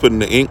I finish putting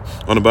the ink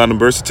on the bottom of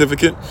the birth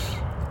certificate,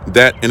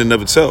 that in and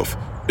of itself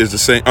is the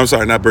same. I'm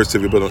sorry, not birth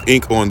certificate, but on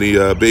ink on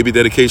the baby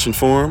dedication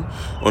form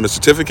on the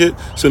certificate.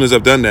 As soon as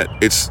I've done that,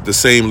 it's the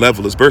same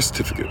level as birth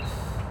certificate.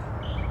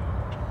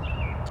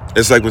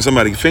 It's like when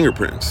somebody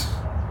fingerprints.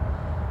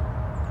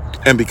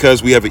 And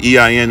because we have an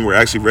EIN, we're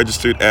actually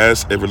registered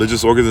as a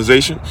religious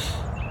organization.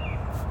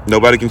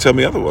 Nobody can tell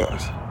me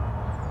otherwise.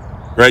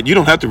 Right? You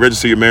don't have to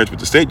register your marriage with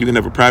the state. You can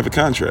have a private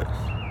contract.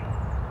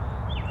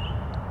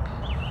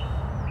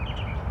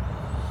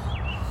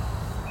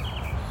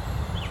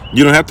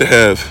 You don't have to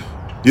have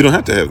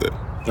that.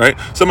 Right?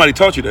 Somebody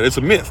taught you that. It's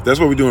a myth. That's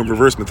what we do in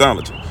reverse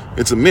mythology.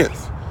 It's a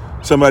myth.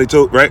 Somebody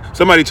told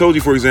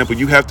you, for example,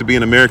 you have to be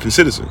an American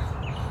citizen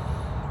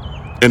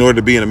in order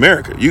to be in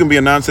America. You can be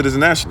a non-citizen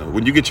national.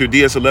 When you get your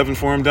DS-11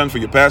 form done for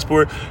your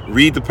passport,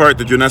 read the part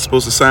that you're not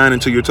supposed to sign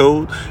until you're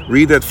told.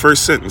 Read that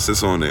first sentence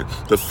that's on there.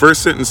 The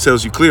first sentence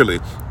tells you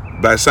clearly,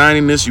 by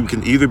signing this, you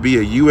can either be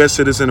a U.S.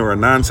 citizen or a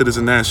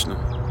non-citizen national.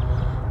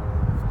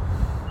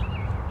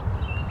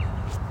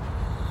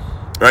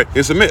 Right?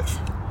 It's a myth.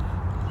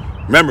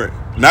 Remember,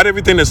 not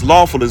everything that's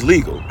lawful is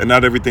legal, and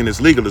not everything that's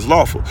legal is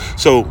lawful.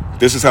 So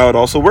this is how it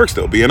also works,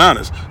 though, being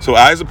honest. So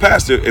I, as a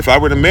pastor, if I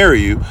were to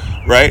marry you,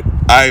 right,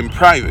 I am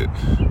private.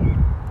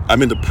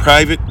 I'm in the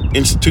private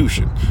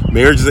institution.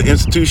 Marriage is an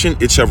institution.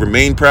 It shall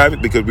remain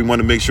private because we want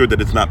to make sure that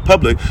it's not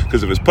public,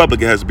 because if it's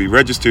public, it has to be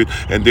registered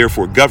and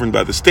therefore governed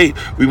by the state.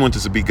 We want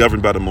this to be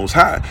governed by the Most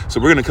High. So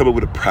we're going to come up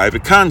with a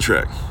private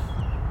contract.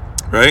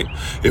 Right?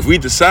 If we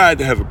decide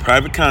to have a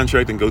private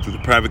contract and go through the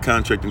private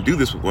contract and do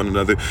this with one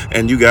another,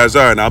 and you guys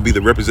are, and I'll be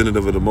the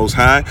representative of the Most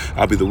High,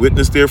 I'll be the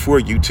witness, therefore,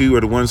 you two are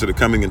the ones that are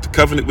coming into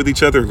covenant with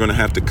each other, are going to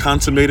have to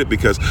consummate it,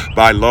 because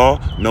by law,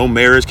 no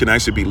marriage can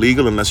actually be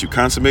legal unless you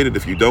consummate it.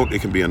 If you don't,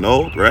 it can be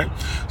annulled, right?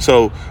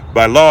 So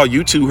by law,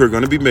 you two are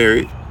going to be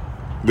married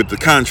with the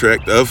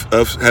contract of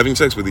having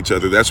sex with each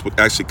other. That's what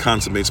actually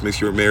consummates,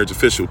 makes your marriage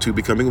official, two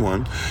becoming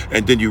one.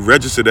 And then you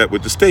register that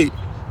with the state,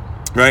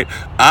 right?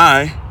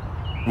 I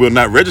will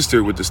not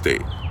register with the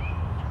state.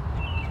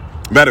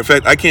 Matter of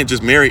fact, I can't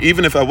just marry,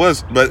 even if I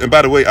was, and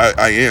by the way,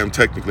 I am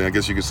technically, I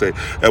guess you could say,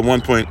 at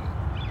one point,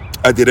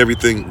 I did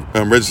everything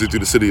registered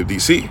through the city of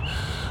D.C.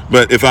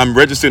 But if I'm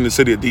registered in the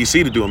city of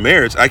D.C. to do a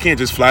marriage, I can't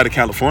just fly to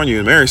California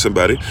and marry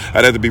somebody.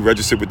 I'd have to be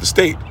registered with the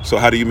state. So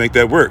how do you make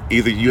that work?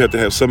 Either you have to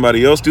have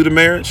somebody else do the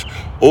marriage,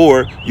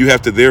 or you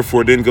have to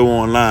therefore then go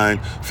online,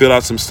 fill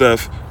out some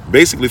stuff,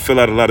 basically fill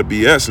out a lot of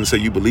BS and say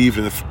you believe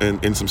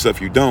in some stuff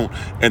you don't,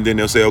 and then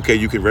they'll say, okay,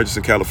 you can register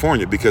in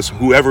California, because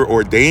whoever's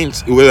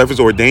ordained,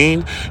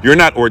 you're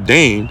not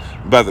ordained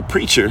by the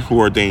preacher who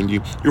ordained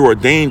you, you're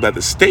ordained by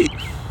the state.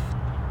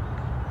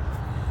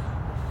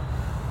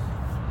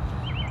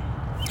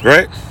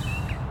 Right?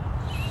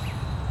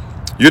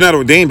 You're not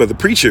ordained by the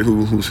preacher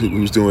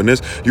who's doing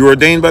this. You're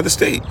ordained by the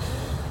state.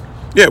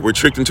 Yeah, we're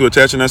tricked into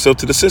attaching ourselves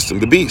to the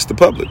system, the beast, the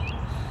public.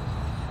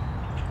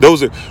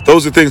 Those are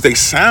things, they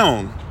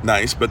sound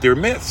nice, but they're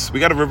myths. We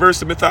got to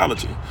reverse the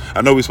mythology.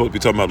 I know we're supposed to be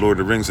talking about Lord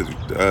of the Rings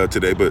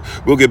today, but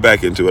we'll get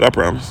back into it, I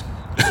promise.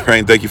 Right?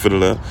 And thank you for the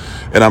love.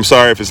 And I'm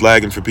sorry if it's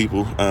lagging for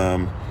people.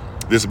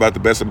 This is about the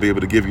best I'll be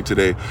able to give you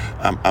today.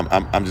 I'm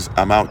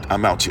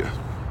out here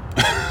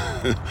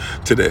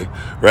today,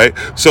 right?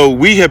 So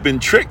we have been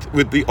tricked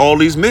with all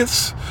these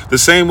myths, the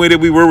same way that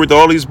we were with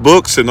all these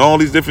books and all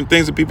these different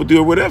things that people do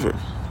or whatever.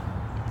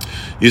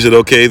 You said,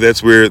 okay,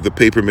 that's where the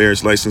paper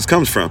marriage license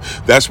comes from.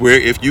 That's where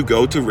if you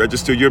go to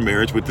register your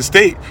marriage with the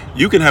state,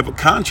 you can have a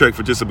contract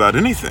for just about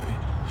anything.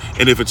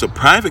 And if it's a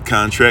private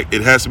contract,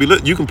 it has to be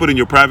you can put in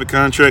your private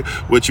contract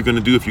what you're going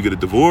to do if you get a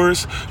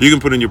divorce. You can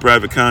put in your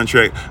private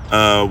contract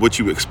what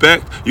you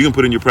expect. You can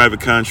put in your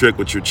private contract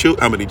what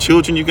how many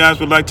children you guys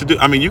would like to do.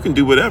 I mean, you can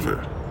do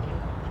whatever,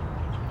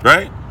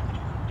 right?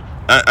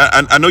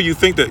 I know you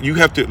think that you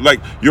have to,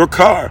 like, your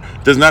car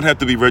does not have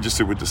to be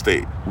registered with the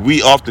state.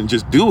 We often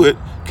just do it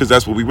because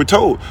that's what we were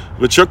told.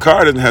 But your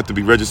car doesn't have to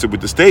be registered with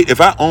the state.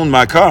 If I own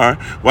my car,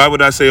 why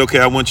would I say, okay,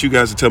 I want you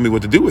guys to tell me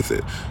what to do with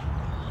it?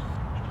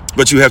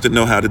 But you have to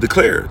know how to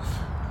declare it.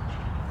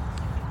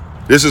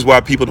 This is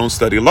why people don't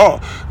study law.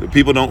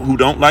 People who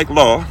don't like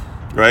law,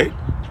 right?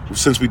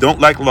 Since we don't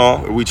like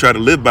law, or we try to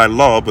live by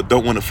law but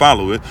don't want to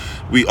follow it,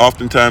 we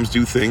oftentimes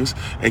do things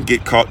and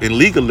get caught in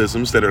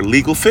legalisms that are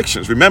legal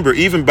fictions. Remember,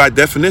 even by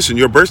definition,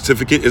 your birth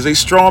certificate is a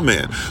straw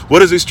man.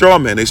 What is a straw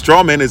man? A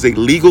straw man is a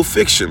legal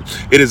fiction.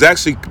 It is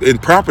actually, in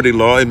property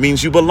law, it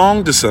means you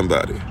belong to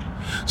somebody.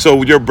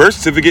 So your birth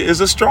certificate is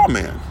a straw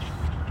man,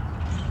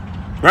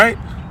 right?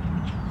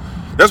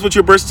 That's what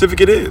your birth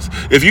certificate is.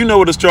 If you know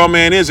what a straw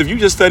man is, if you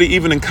just study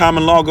even in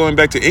common law going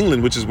back to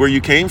England, which is where you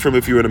came from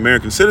if you're an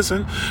American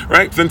citizen,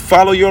 right? Then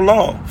follow your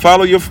law.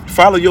 Follow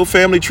your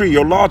family tree,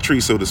 your law tree,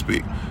 so to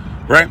speak.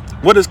 Right?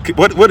 What is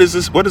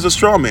this? What is a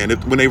straw man?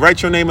 When they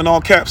write your name in all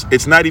caps,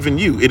 it's not even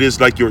you. It is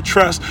like your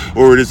trust,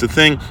 or it is the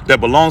thing that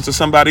belongs to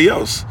somebody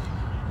else.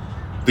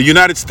 The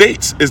United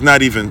States is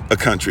not even a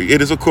country. It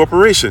is a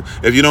corporation.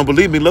 If you don't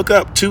believe me, look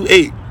up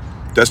 28.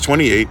 That's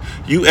 28.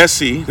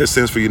 USC, that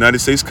stands for United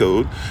States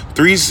Code,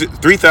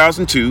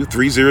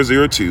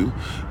 3002-3002,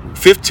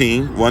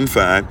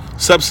 1515,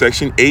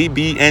 subsection A,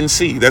 B, and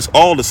C. That's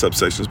all the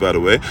subsections, by the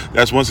way.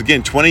 That's, once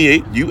again,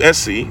 28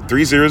 USC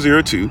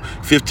 3002,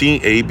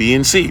 15 A, B,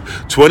 and C.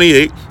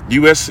 28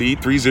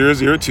 USC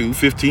 3002,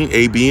 15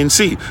 A, B, and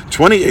C.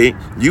 28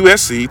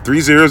 USC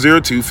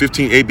 3002,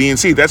 15 A, B, and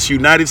C. That's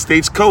United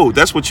States Code.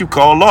 That's what you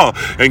call law.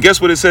 And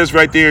guess what it says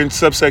right there in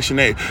subsection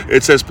A?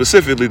 It says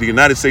specifically the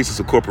United States is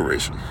a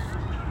corporation.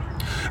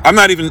 I'm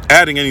not even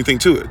adding anything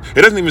to it.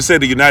 It doesn't even say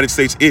the United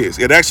States is.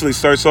 It actually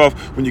starts off,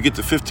 when you get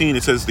to 15,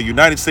 it says the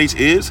United States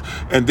is,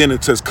 and then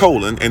it says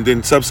colon, and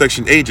then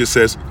subsection A just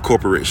says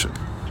corporation.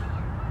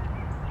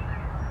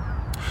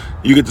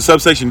 You get to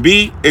subsection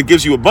B, it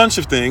gives you a bunch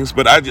of things,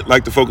 but I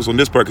like to focus on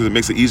this part because it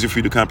makes it easier for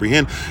you to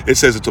comprehend. It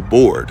says it's a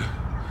board,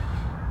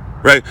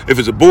 right? If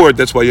it's a board,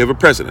 that's why you have a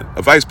president,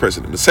 a vice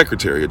president, a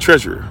secretary, a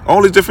treasurer,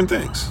 all these different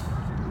things,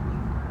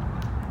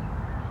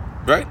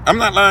 right? I'm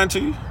not lying to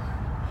you.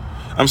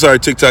 I'm sorry,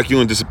 TikTok, you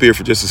want to disappear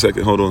for just a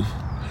second. Hold on.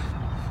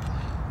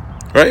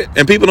 Right?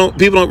 And people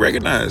don't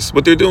recognize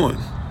what they're doing.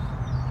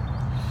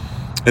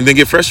 And then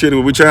get frustrated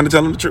when we're trying to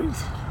tell them the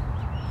truth.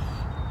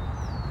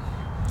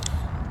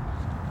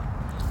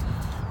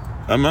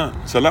 Amen.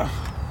 Salah.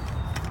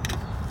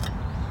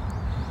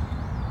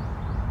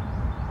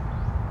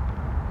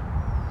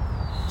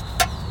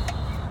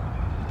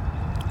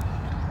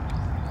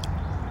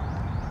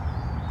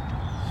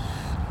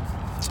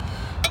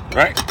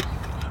 Right?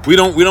 We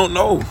don't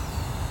know.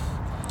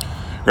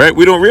 Right?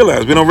 We don't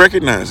realize. We don't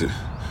recognize it.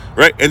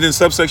 Right? And then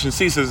subsection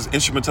C says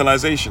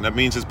instrumentalization. That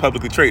means it's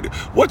publicly traded.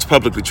 What's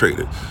publicly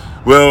traded?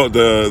 Well,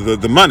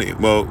 the money.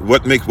 Well,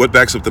 what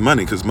backs up the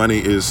money? Because money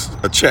is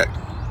a check.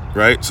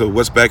 Right? So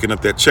what's backing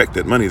up that check,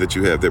 that money that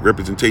you have, that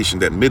representation,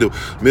 that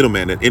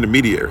middleman, that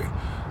intermediary,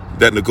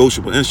 that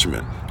negotiable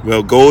instrument?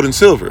 Well, gold and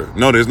silver.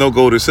 No, there's no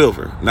gold or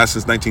silver. Not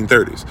since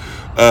 1930s.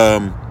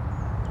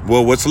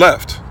 Well, what's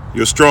left?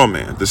 Your straw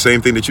man. The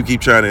same thing that you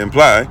keep trying to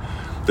imply,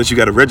 that you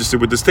got to register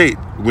with the state.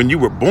 When you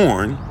were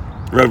born,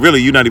 Right,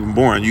 really, you're not even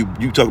born.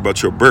 You talk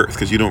about your birth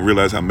because you don't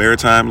realize how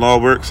maritime law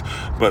works.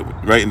 But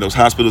right in those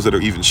hospitals that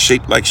are even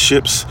shaped like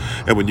ships,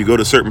 and when you go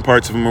to certain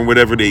parts of them or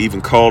whatever, they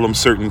even call them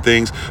certain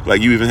things. Like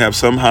you even have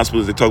some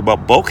hospitals that talk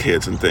about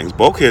bulkheads and things.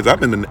 Bulkheads.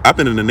 I've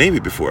been in the Navy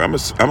before. I'm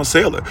a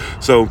sailor.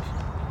 So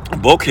a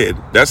bulkhead,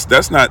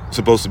 that's not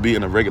supposed to be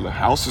in a regular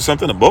house or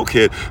something. A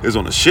bulkhead is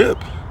on a ship.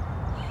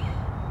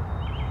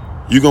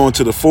 You go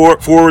into the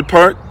forward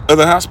part of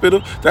the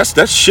hospital.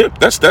 That's ship.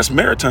 That's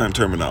maritime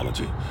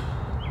terminology.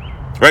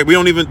 Right?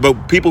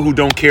 But people who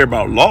don't care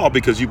about law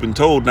because you've been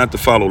told not to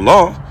follow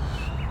law,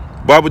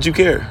 why would you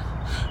care?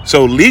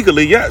 So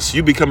legally, yes,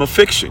 you become a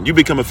fiction. You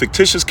become a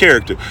fictitious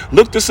character.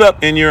 Look this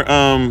up in your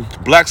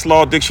Black's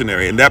Law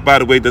Dictionary. And that, by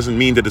the way, doesn't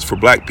mean that it's for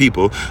black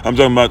people. I'm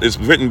talking about it's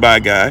written by a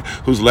guy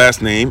whose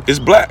last name is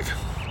Black.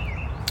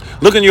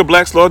 Look in your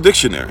Black's Law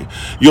Dictionary.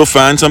 You'll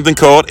find something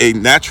called a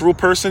natural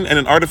person and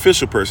an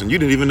artificial person. You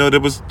didn't even know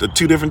there was the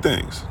two different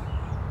things.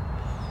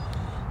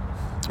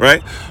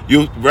 Right?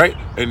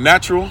 A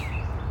natural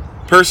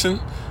person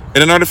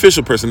and an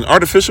artificial person. An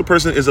artificial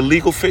person is a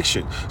legal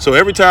fiction. So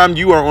every time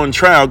you are on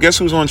trial, guess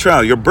who's on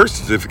trial? Your birth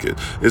certificate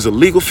is a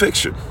legal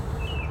fiction.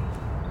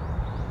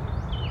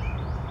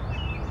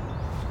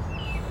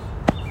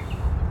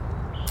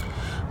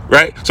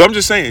 Right? So I'm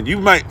just saying, you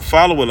might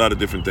follow a lot of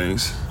different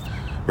things,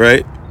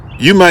 right?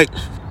 You might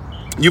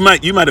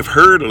have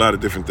heard a lot of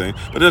different things,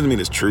 but it doesn't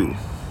mean it's true.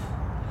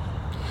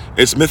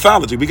 It's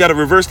mythology. We got to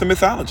reverse the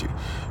mythology.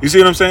 You see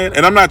what I'm saying?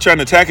 And I'm not trying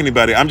to attack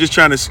anybody. I'm just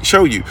trying to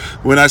show you.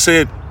 When I was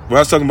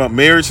talking about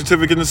marriage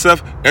certificates and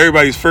stuff,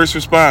 everybody's first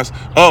response,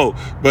 oh,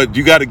 but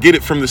you got to get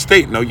it from the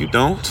state. No, you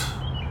don't.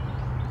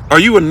 Are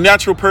you a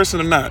natural person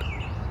or not?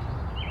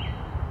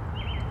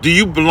 Do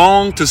you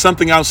belong to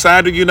something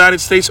outside of the United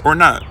States or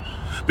not?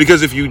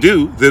 Because if you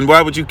do, then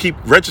why would you keep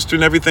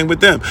registering everything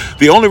with them?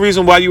 The only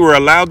reason why you were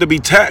allowed to be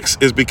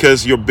taxed is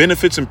because your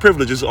benefits and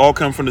privileges all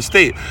come from the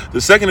state.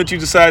 The second that you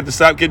decide to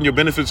stop getting your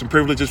benefits and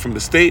privileges from the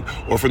state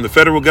or from the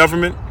federal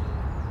government,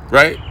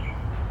 right,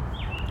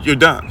 you're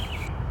done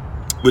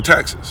with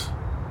taxes.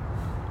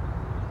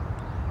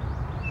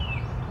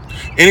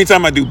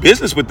 Anytime I do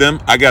business with them,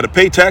 I got to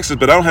pay taxes,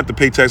 but I don't have to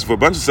pay taxes for a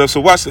bunch of stuff. So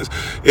watch this.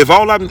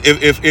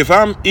 If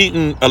I'm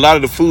eating a lot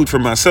of the food for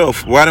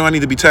myself, why do I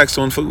need to be taxed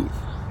on food?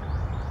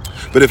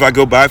 But if I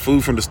go buy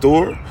food from the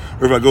store,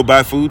 or if I go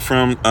buy food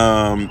from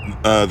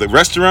the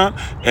restaurant,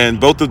 and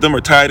both of them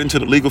are tied into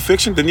the legal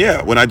fiction, then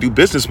yeah, when I do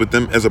business with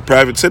them as a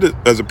private citizen,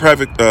 as a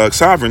private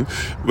sovereign,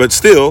 but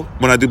still,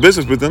 when I do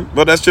business with them,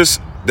 well, that's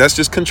just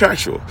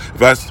contractual.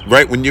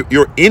 When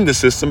you're in the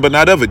system but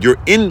not of it, you're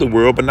in the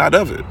world but not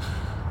of it.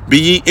 Be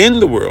ye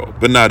in the world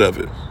but not of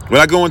it. When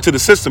I go into the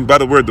system, by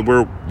the word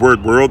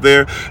world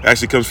there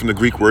actually comes from the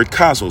Greek word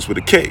cosmos with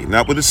a K,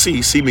 not with a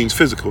C. C means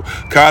physical.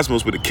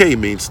 Cosmos with a K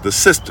means the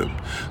system.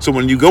 So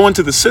when you go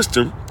into the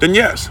system, then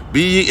yes,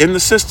 be ye in the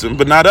system,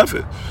 but not of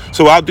it.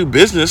 So I'll do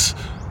business,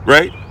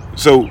 right?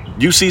 So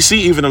UCC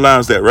even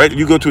allows that, right?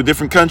 You go to a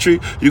different country,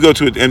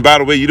 and by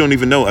the way, you don't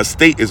even know a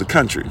state is a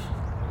country.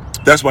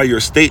 That's why your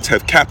states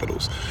have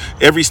capitals.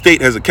 Every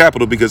state has a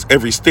capital because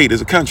every state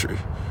is a country.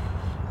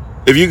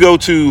 If you go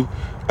to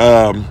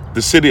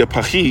the city of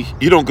Paris,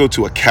 you don't go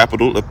to a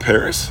capital of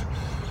Paris,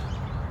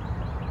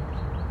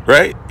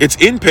 right? It's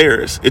in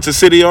Paris. It's a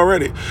city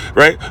already,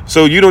 right?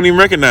 So you don't even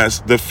recognize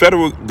the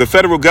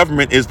federal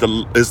government is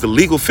the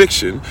legal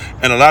fiction,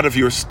 and a lot of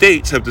your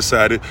states have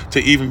decided to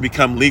even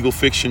become legal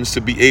fictions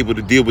to be able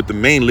to deal with the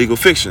main legal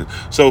fiction.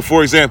 So,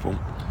 for example,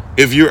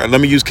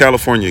 let me use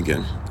California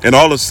again, and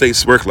all the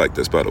states work like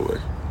this, by the way,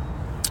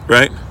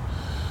 right?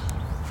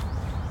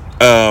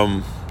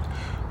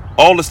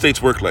 All the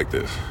states work like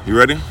this. You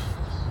ready?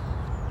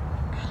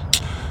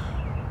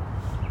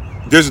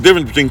 There's a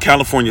difference between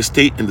California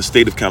state and the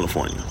state of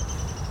California.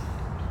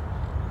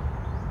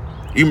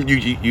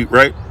 You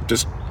right?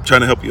 Just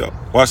trying to help you out.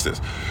 Watch this.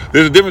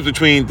 There's a difference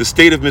between the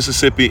state of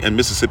Mississippi and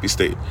Mississippi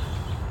State.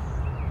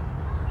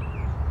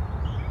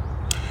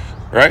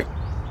 Right?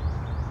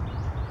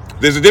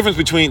 There's a difference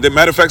between,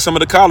 matter of fact, some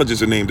of the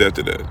colleges are named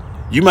after that.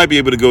 You might be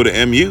able to go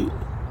to MU,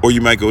 or you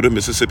might go to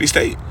Mississippi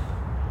State.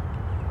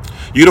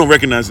 You don't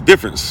recognize the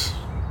difference,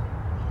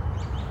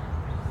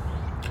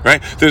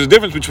 right? There's a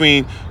difference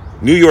between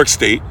New York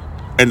State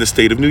and the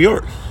state of New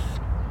York.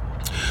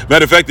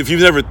 Matter of fact, if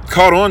you've never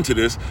caught on to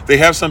this, they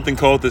have something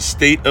called the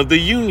State of the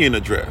Union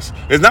Address.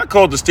 It's not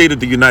called the State of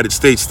the United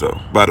States, though,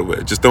 by the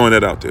way. Just throwing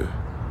that out there.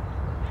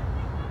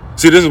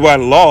 See, this is why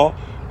law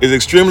is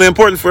extremely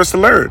important for us to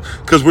learn,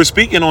 because we're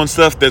speaking on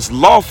stuff that's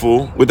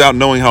lawful without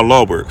knowing how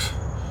law works.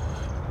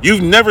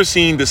 You've never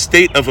seen the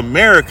State of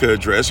America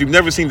address. You've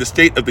never seen the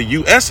State of the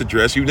U.S.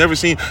 address. You've never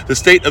seen the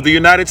State of the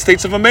United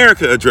States of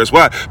America address.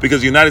 Why? Because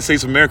the United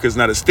States of America is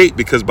not a state,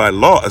 because by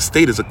law, a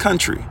state is a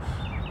country.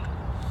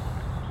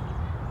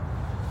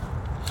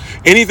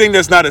 Anything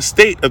that's not a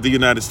state of the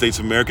United States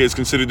of America is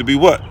considered to be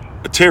what?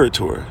 A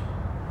territory.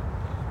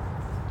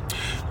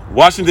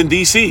 Washington,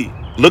 D.C.,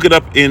 look it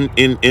up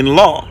in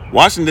law.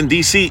 Washington,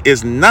 D.C.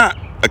 is not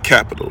a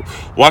capital.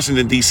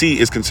 Washington, D.C.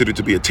 is considered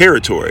to be a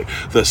territory.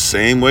 The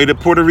same way that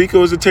Puerto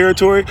Rico is a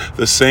territory,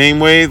 the same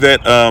way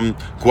that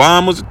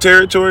Guam was a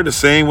territory, the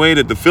same way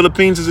that the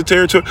Philippines is a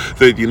territory.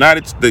 The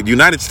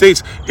United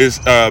States is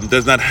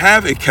does not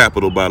have a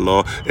capital by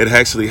law. It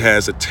actually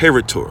has a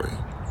territory.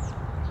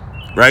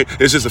 Right?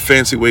 It's just a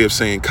fancy way of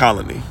saying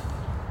colony,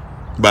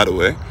 by the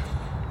way.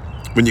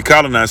 When you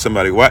colonize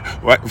somebody, why?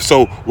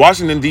 So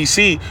Washington,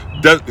 D.C.,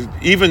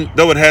 even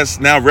though it has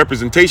now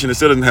representation, it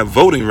still doesn't have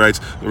voting rights,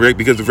 right?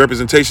 Because the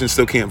representation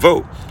still can't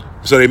vote.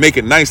 So they make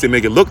it nice, they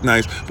make it look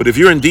nice. But if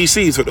you're in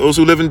D.C., for those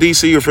who live in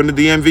D.C. or from the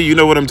DMV, you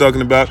know what I'm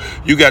talking about.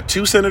 You got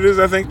 2 senators,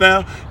 I think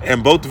now,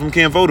 and both of them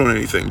can't vote on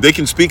anything. They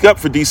can speak up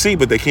for D.C.,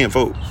 but they can't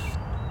vote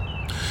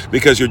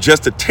because you're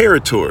just a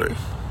territory.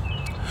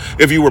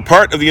 If you were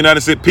part of the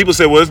United States, people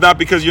say, well, it's not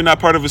because you're not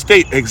part of a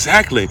state.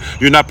 Exactly.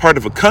 You're not part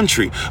of a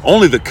country.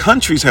 Only the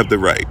countries have the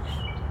right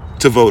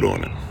to vote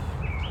on it.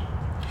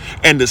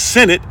 And the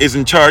Senate is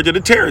in charge of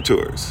the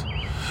territories.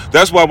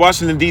 That's why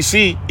Washington,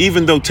 D.C.,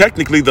 even though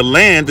technically the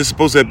land is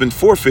supposed to have been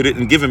forfeited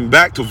and given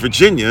back to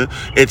Virginia,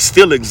 it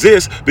still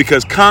exists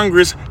because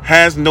Congress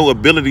has no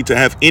ability to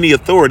have any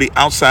authority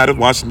outside of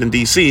Washington,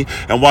 D.C.,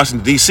 and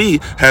Washington, D.C.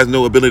 has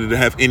no ability to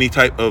have any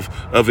type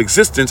of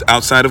existence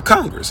outside of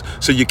Congress.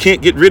 So you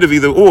can't get rid of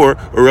either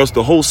or else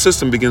the whole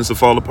system begins to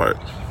fall apart.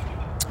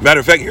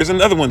 Matter of fact, here's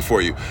another one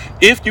for you.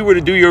 If you were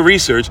to do your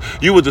research,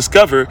 you would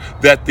discover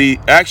that the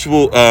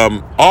actual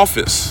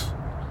office,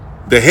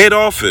 the head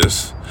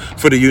office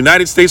for the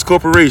United States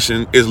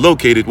Corporation is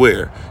located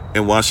where?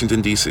 In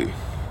Washington, D.C.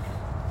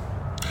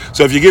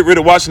 So if you get rid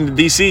of Washington,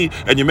 D.C.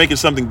 and you're making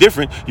something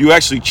different, you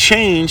actually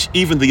change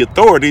even the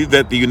authority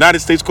that the United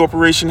States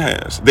Corporation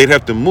has. They'd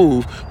have to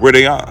move where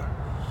they are.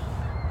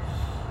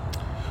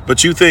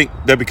 But you think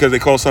that because they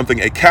call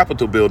something a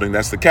Capitol building,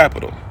 that's the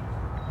capital.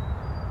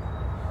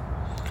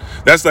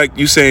 That's like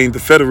you saying the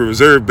Federal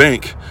Reserve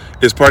Bank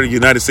is part of the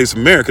United States of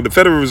America. The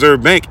Federal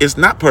Reserve Bank is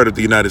not part of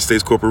the United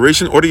States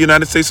Corporation or the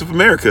United States of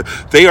America.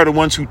 They are the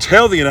ones who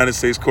tell the United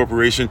States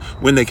Corporation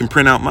when they can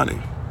print out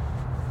money.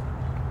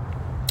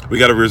 We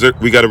got to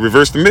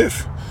reverse the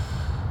myth.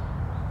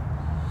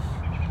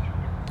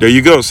 There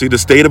you go. See, the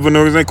state of an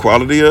organization,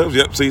 quality of.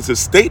 Yep. See, it's the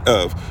state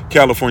of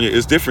California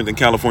is different than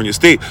California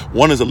state.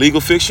 One is a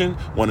legal fiction,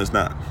 one is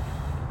not.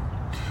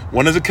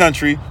 One is a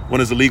country,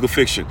 one is a legal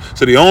fiction.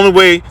 So the only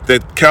way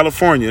that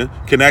California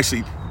can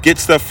actually get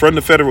stuff from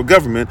the federal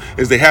government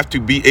is they have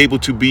to be able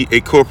to be a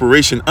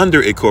corporation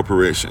under a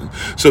corporation.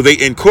 So they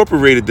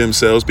incorporated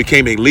themselves,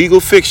 became a legal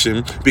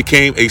fiction,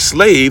 became a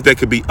slave that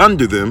could be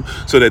under them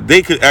so that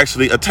they could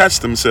actually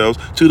attach themselves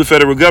to the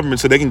federal government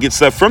so they can get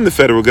stuff from the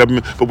federal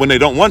government. But when they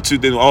don't want to,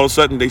 then all of a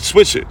sudden they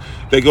switch it.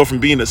 They go from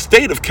being a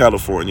state of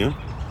California,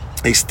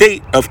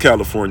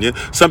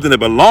 something that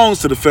belongs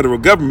to the federal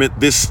government,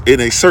 this in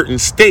a certain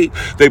state,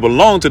 they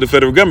belong to the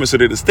federal government. So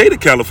they're the state of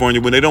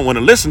California. When they don't want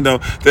to listen, though,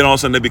 then all of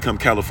a sudden they become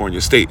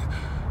California state.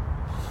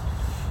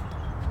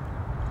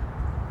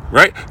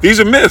 Right? These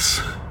are myths.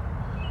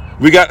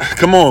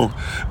 Come on.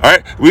 All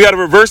right. We got to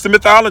reverse the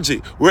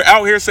mythology. We're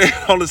out here saying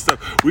all this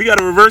stuff. We got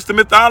to reverse the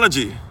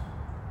mythology.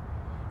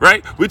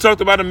 Right? We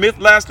talked about a myth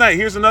last night.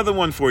 Here's another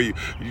one for you.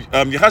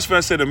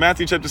 Yehoshua said in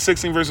Matthew chapter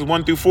 16, verses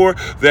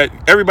 1-4, that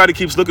everybody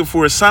keeps looking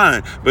for a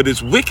sign, but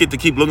it's wicked to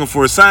keep looking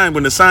for a sign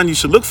when the sign you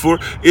should look for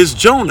is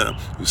Jonah.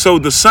 So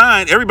the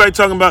sign, everybody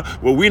talking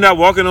about, well, we're not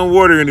walking on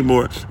water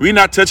anymore. We're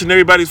not touching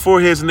everybody's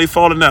foreheads and they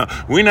falling out.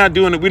 We're not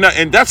doing it.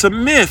 And that's a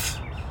myth.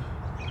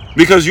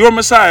 Because your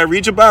Messiah,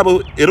 read your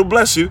Bible, it'll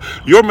bless you.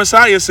 Your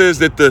Messiah says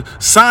that the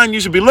sign you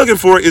should be looking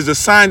for is the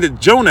sign that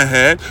Jonah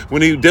had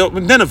when he dealt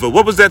with Nineveh.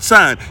 What was that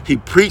sign? He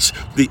preached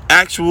the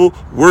actual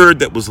word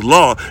that was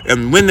law.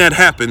 And when that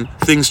happened,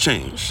 things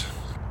changed.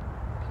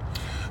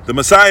 The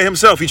Messiah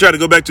himself, he tried to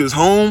go back to his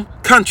home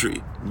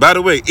country. By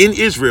the way, in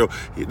Israel,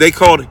 they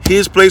called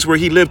his place where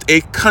he lived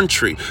a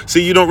country.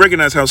 See, you don't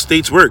recognize how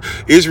states work.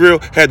 Israel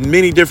had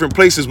many different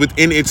places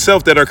within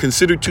itself that are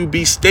considered to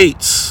be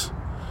states,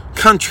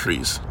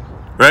 countries.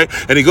 Right?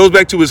 And he goes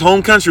back to his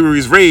home country where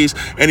he's raised,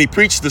 and he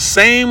preached the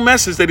same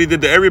message that he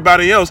did to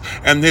everybody else.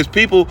 And his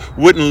people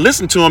wouldn't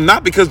listen to him,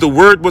 not because the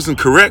word wasn't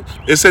correct.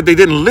 It said they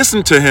didn't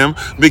listen to him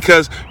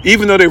because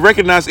even though they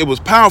recognized it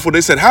was powerful,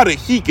 they said, how did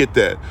he get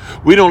that?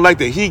 We don't like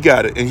that he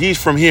got it, and he's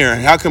from here.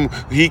 How come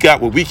he got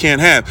what we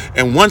can't have?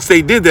 And once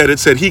they did that, it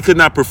said he could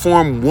not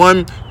perform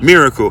one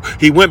miracle.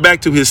 He went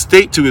back to his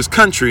state, to his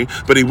country,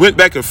 but he went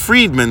back a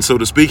freedman, so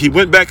to speak. He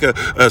went back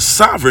a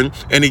sovereign,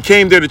 and he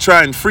came there to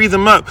try and free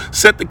them up,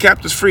 set the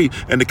captives free.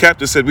 And the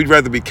captive said, we'd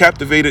rather be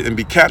captivated and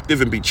be captive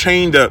and be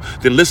chained up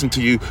than listen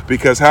to you,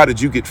 because how did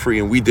you get free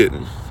and we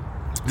didn't?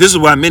 This is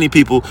why many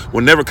people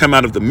will never come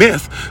out of the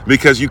myth,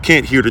 because you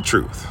can't hear the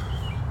truth.